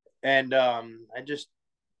 And I just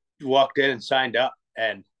walked in and signed up.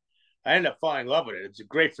 And I ended up falling in love with it. It's a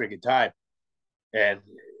great freaking time. And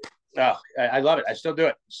I love it. I still do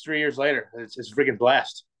it. It's 3 years later. It's a freaking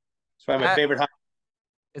blast. It's one of my favorite hobbies.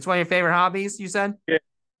 It's one of your favorite hobbies, you said? Yeah,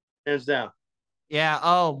 hands down. Yeah.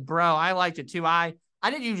 Oh, bro, I liked it too. I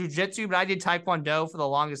didn't do Jiu-Jitsu, but I did Taekwondo for the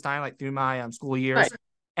longest time, like through my school years. Nice.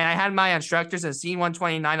 And I had my instructors at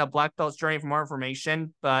C129 of Black Belt's journey for more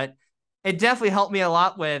information, but it definitely helped me a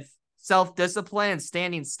lot with self-discipline and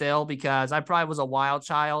standing still because I probably was a wild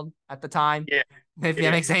child at the time. Yeah. If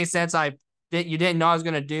that makes any sense, you didn't know I was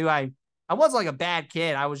going to do. I wasn't like a bad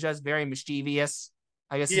kid. I was just very mischievous,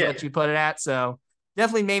 I guess is what you put it at. So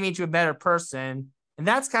definitely made me into a better person. And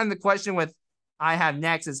that's kind of the question I have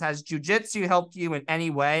next is, has jiu-jitsu helped you in any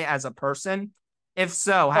way as a person? If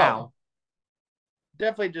so, how?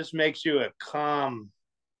 Definitely just makes you a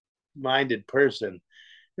calm-minded person.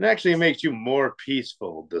 It actually makes you more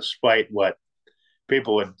peaceful, despite what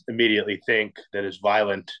people would immediately think that is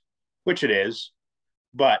violent, which it is.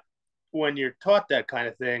 But when you're taught that kind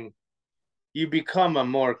of thing, you become a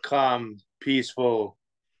more calm, peaceful,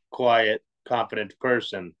 quiet, confident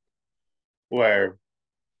person. Where,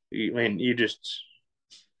 you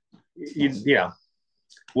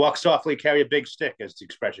walk softly, carry a big stick, as the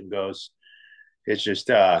expression goes. It's just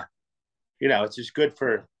it's good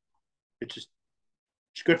for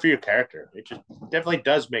your character. It just definitely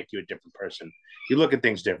does make you a different person. You look at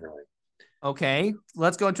things differently. Okay,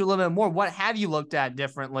 let's go into a little bit more. What have you looked at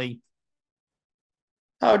differently?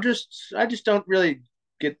 I just don't really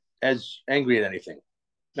get as angry at anything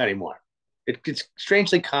anymore. It's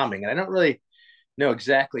strangely calming, and I don't really know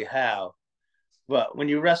exactly how. But when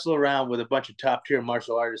you wrestle around with a bunch of top tier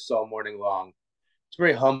martial artists all morning long, it's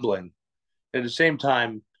very humbling. At the same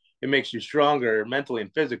time, it makes you stronger mentally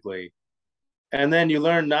and physically. And then you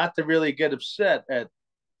learn not to really get upset at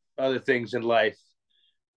other things in life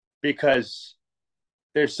because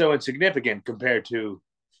they're so insignificant compared to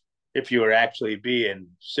if you were actually be in,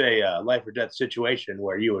 say, a life or death situation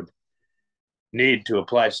where you would need to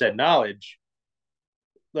apply said knowledge.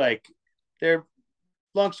 Like,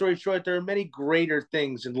 long story short, there are many greater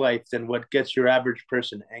things in life than what gets your average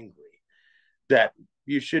person angry that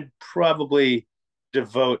you should probably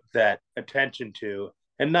devote that attention to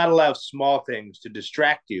and not allow small things to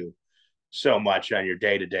distract you so much on your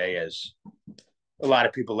day-to-day as a lot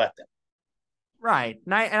of people let them. Right.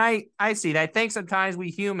 And I see that. I think sometimes we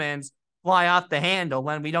humans fly off the handle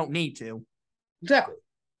when we don't need to. Exactly.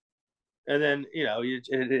 And then,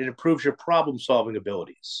 it improves your problem-solving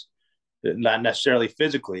abilities. Not necessarily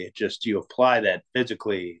physically. It just, you apply that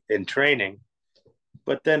physically in training,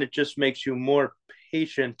 but then it just makes you more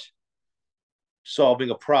patient solving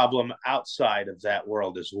a problem outside of that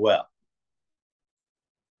world as well.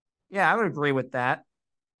 Yeah, I would agree with that.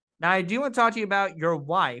 Now, I do want to talk to you about your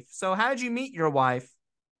wife. So, how did you meet your wife?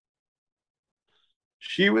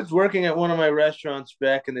 She was working at one of my restaurants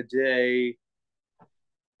back in the day,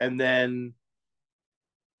 and then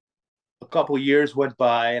a couple years went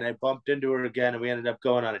by, and I bumped into her again, and we ended up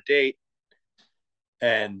going on a date,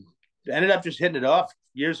 and ended up just hitting it off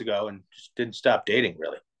years ago, and just didn't stop dating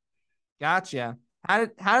really. Gotcha. How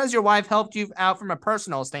does your wife help you out from a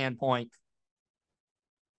personal standpoint?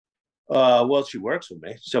 Well, she works with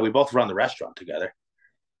me, so we both run the restaurant together.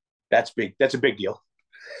 That's big. That's a big deal.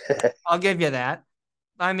 I'll give you that.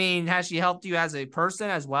 I mean, has she helped you as a person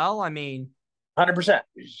as well? I mean, 100%.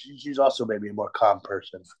 She's also maybe a more calm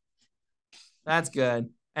person. that's good.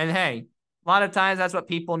 And hey, a lot of times that's what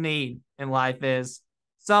people need in life is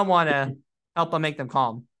someone to help them make them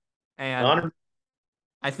calm. And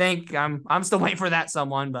I think I'm still waiting for that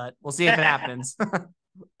someone, but we'll see if it happens.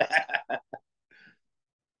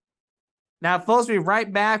 Now, folks, we'll be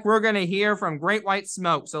right back. We're going to hear from Great White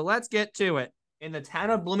Smoke. So let's get to it. In the town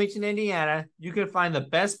of Bloomington, Indiana, you can find the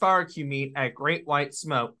best barbecue meat at Great White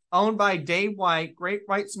Smoke. Owned by Dave White, Great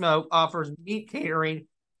White Smoke offers meat catering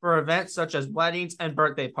for events such as weddings and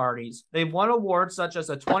birthday parties. They've won awards such as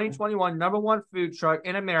the 2021 #1 food truck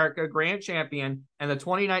in America Grand Champion and the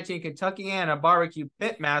 2019 Kentuckyana Barbecue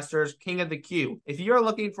Pitmasters King of the Q. If you're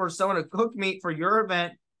looking for someone to cook meat for your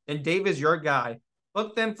event, then Dave is your guy.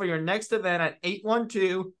 Book them for your next event at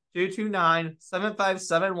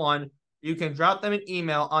 812-229-7571. You can drop them an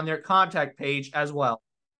email on their contact page as well.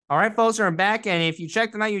 All right, folks, we're back, and if you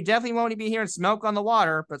check them out, you definitely won't be hearing smoke on the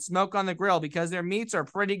water, but smoke on the grill because their meats are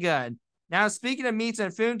pretty good. Now, speaking of meats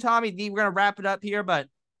and food, Tommy, we're going to wrap it up here, but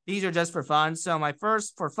these are just for fun. So my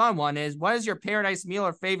first for fun one is, what is your paradise meal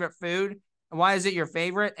or favorite food, and why is it your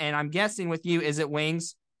favorite? And I'm guessing with you, is it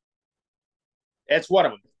wings? It's one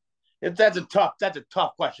of them. That's a tough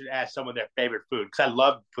question to ask someone their favorite food because I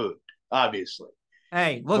love food, obviously.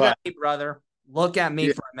 Hey, look at me, brother. Look at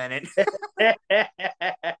me for a minute.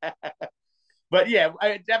 But yeah,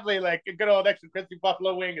 I definitely like a good old extra crispy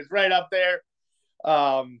buffalo wing is right up there.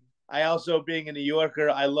 I also, being a New Yorker,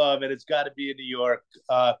 I love, and it's got to be in New York,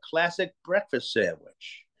 classic breakfast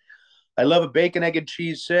sandwich. I love a bacon, egg, and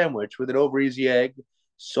cheese sandwich with an over easy egg,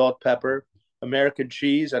 salt, pepper, American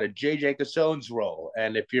cheese, and a J.J. Cassone's roll.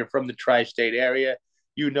 And if you're from the tri-state area,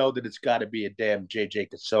 you know that it's got to be a damn J.J.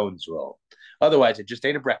 Cassone's roll. Otherwise, it just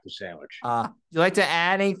ain't a breakfast sandwich. Do you like to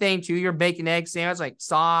add anything to your bacon egg sandwich, like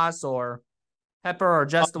sauce or pepper, or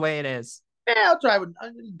just the way it is? Yeah, I'll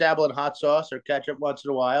dabble in hot sauce or ketchup once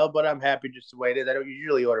in a while, but I'm happy just the way it is. I don't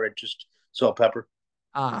usually order it just salt, pepper.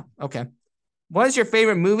 Okay. What is your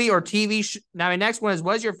favorite movie or TV show? Now, my next one is,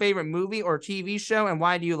 what is your favorite movie or TV show, and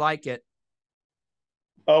why do you like it?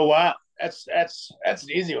 Oh, wow. That's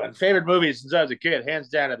an easy one. Favorite movies since I was a kid, hands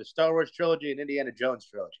down, are the Star Wars trilogy and Indiana Jones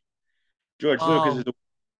trilogy. George Lucas is the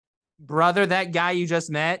brother. That guy you just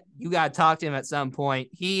met, you got to talk to him at some point.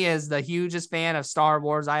 He is the hugest fan of Star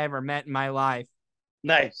Wars I ever met in my life.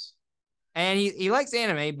 Nice. And he likes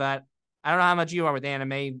anime, but I don't know how much you are with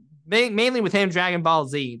anime. Mainly with him, Dragon Ball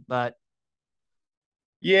Z. But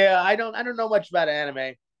yeah, I don't know much about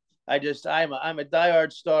anime. I'm a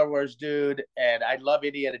diehard Star Wars dude, and I love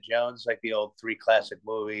Indiana Jones, like the old 3 classic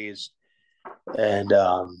movies. And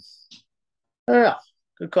I don't know.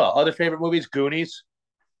 Good call. Other favorite movies, Goonies.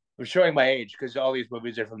 I'm showing my age because all these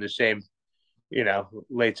movies are from the same,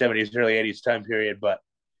 late 70s, early 80s time period. But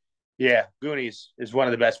yeah, Goonies is one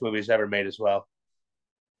of the best movies ever made as well.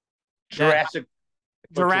 Jurassic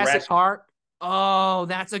Park. Oh,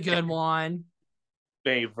 that's a good one.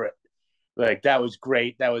 Favorite. Like, that was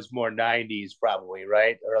great. That was more 90s probably,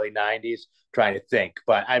 right? Early 90s. Trying to think.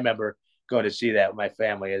 But I remember going to see that with my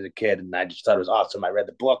family as a kid, and I just thought it was awesome. I read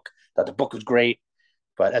the book, thought the book was great.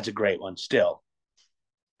 But that's a great one still.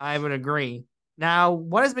 I would agree. Now,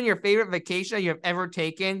 what has been your favorite vacation you have ever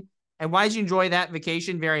taken, and why did you enjoy that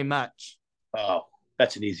vacation very much? Oh,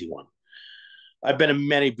 that's an easy one. I've been in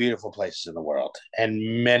many beautiful places in the world,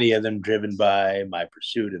 and many of them driven by my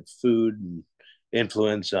pursuit of food and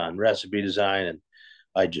influence on recipe design.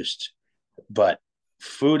 But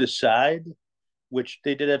food aside, which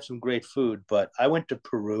they did have some great food, but I went to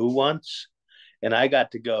Peru once, and I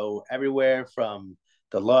got to go everywhere from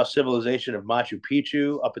the lost civilization of Machu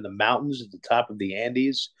Picchu up in the mountains at the top of the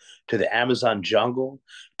Andes to the Amazon jungle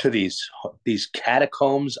to these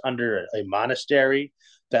catacombs under a monastery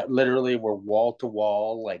that literally were wall to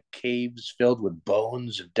wall, like caves filled with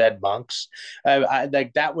bones of dead monks.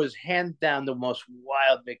 Like, that was hands down the most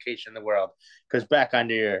wild vacation in the world. Because back on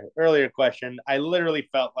your earlier question, I literally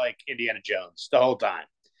felt like Indiana Jones the whole time.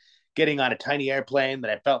 getting on a tiny airplane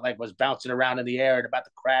that I felt like was bouncing around in the air and about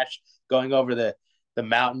to crash, going over the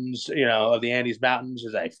mountains, of the Andes Mountains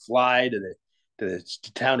as I fly to the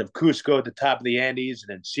town of Cusco at the top of the Andes,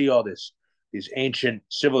 and then see all these ancient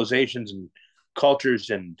civilizations and cultures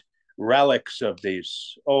and relics of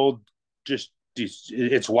these old, just these.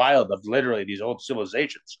 It's wild, of literally these old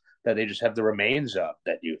civilizations that they just have the remains of.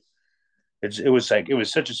 It was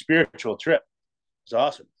such a spiritual trip. It's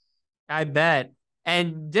awesome. I bet.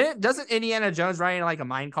 And doesn't Indiana Jones ride in like a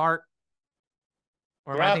mine cart?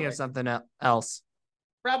 Or am I thinking of something else?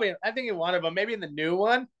 Probably, I think in one of them, maybe in the new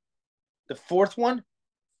one, the fourth one.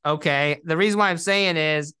 Okay. The reason why I'm saying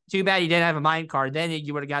is, too bad you didn't have a mine cart. Then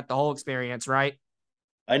you would have got the whole experience, right?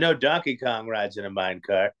 I know Donkey Kong rides in a mine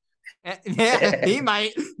cart. Yeah, he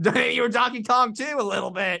might. You were Donkey Kong too, a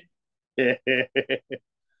little bit.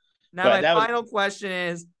 Now, my final question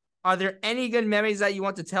is, are there any good memories that you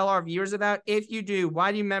want to tell our viewers about? If you do,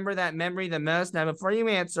 why do you remember that memory the most? Now, before you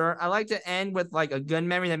answer, I like to end with like a good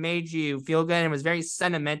memory that made you feel good and was very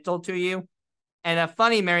sentimental to you, and a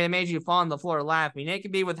funny memory that made you fall on the floor laughing. It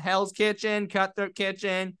could be with Hell's Kitchen, Cutthroat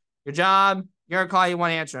Kitchen, your job, your call. You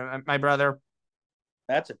want to answer, my brother?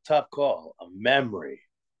 That's a tough call. A memory.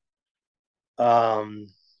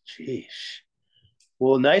 Geez.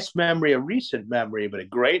 Well, a nice memory, a recent memory, but a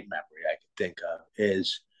great memory I can think of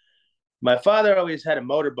is my father always had a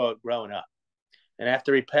motorboat growing up. And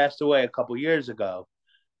after he passed away a couple years ago,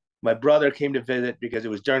 my brother came to visit because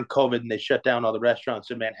it was during COVID and they shut down all the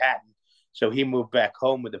restaurants in Manhattan. So he moved back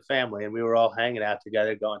home with the family and we were all hanging out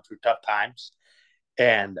together, going through tough times.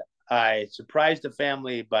 And I surprised the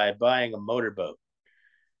family by buying a motorboat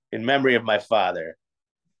in memory of my father,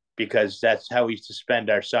 because that's how we used to spend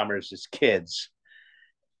our summers as kids.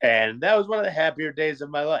 And that was one of the happier days of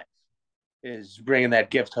my life, is bringing that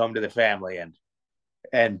gift home to the family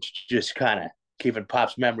and just kind of keeping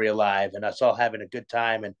Pop's memory alive and us all having a good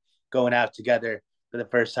time and going out together for the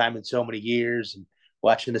first time in so many years and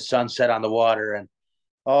watching the sunset on the water, and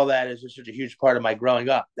all that is just such a huge part of my growing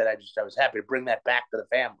up that I was happy to bring that back to the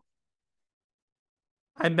family.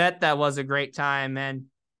 I bet that was a great time. And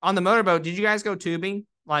on the motorboat, did you guys go tubing?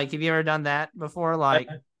 Like, have you ever done that before? Like,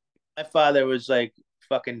 my father was like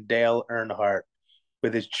fucking Dale Earnhardt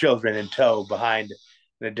with his children in tow behind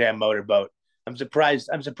the damn motorboat. I'm surprised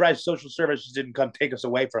social services didn't come take us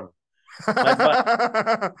away from him.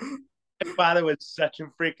 My father was such a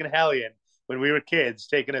freaking hellion when we were kids,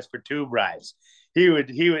 taking us for tube rides.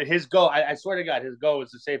 His goal, I swear to God, his goal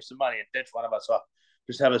was to save some money and ditch one of us off,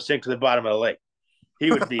 just have us sink to the bottom of the lake.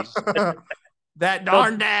 He would be that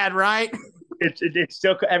darn dad, right? It's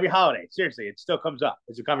still every holiday. Seriously, it still comes up.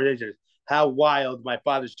 It's a conversation. How wild my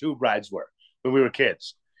father's tube rides were when we were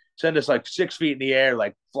kids. Send us like 6 feet in the air,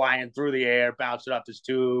 like flying through the air, bouncing off this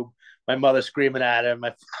tube. My mother screaming at him.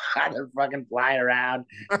 My father fucking flying around.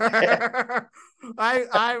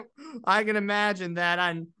 I can imagine that.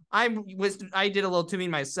 I did a little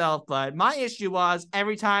tubing myself, but my issue was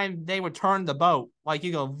every time they would turn the boat, like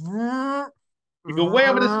you go way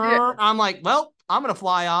over the stick. I'm like, well, I'm gonna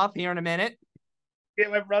fly off here in a minute. Yeah,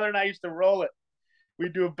 my brother and I used to roll it. We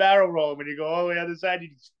do a barrel roll. When you go all the way on the side, you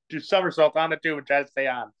do somersault on the tube and try to stay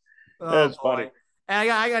on. That's funny. And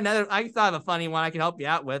I got another. I thought of a funny one I can help you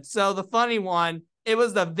out with. So the funny one, it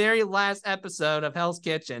was the very last episode of Hell's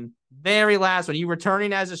Kitchen. Very last one. You were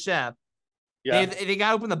turning as a chef. Yeah. They got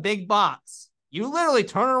to open the big box. You literally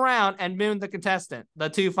turn around and moon the contestant, the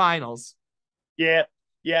two finals. Yeah.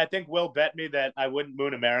 Yeah, I think Will bet me that I wouldn't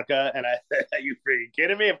moon America, and are you freaking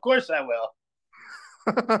kidding me? Of course I will.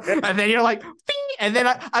 And then you're like, Bing! And then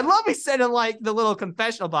I love he said in like the little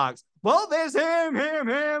confessional box, well, there's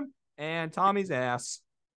him, and Tommy's ass.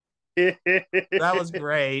 That was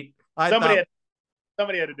great. Somebody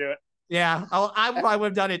had to do it. Yeah, I probably would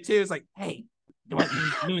have done it too. It's like, hey, do I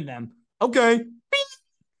moon them? Okay.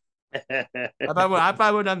 I probably would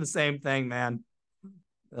have done the same thing, man.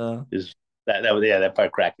 That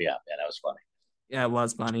part cracked me up. Yeah, that was funny. Yeah, it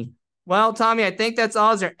was funny. Well, Tommy, I think that's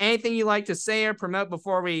all. Is there anything you'd like to say or promote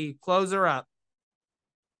before we close her up?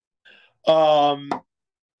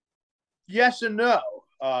 Yes and no.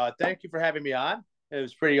 Thank you for having me on. It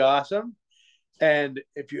was pretty awesome. And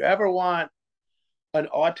if you ever want an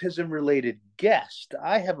autism-related guest,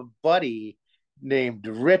 I have a buddy named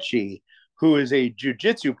Richie who is a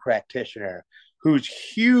jiu-jitsu practitioner who's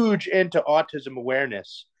huge into autism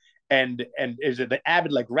awareness and is an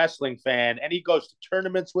avid like wrestling fan, and he goes to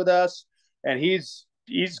tournaments with us, and he's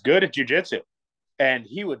good at jiu-jitsu, and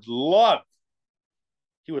he would love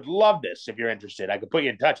this. If you're interested, I could put you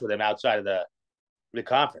in touch with him outside of the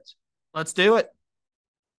conference. Let's do it.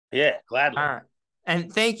 Yeah, gladly. All right. And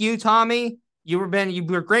thank you, Tommy. you were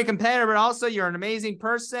a great competitor, but also you're an amazing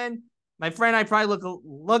person. My friend, I probably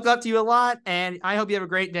look up to you a lot, and I hope you have a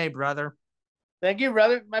great day, brother. Thank you,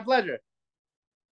 brother. My pleasure.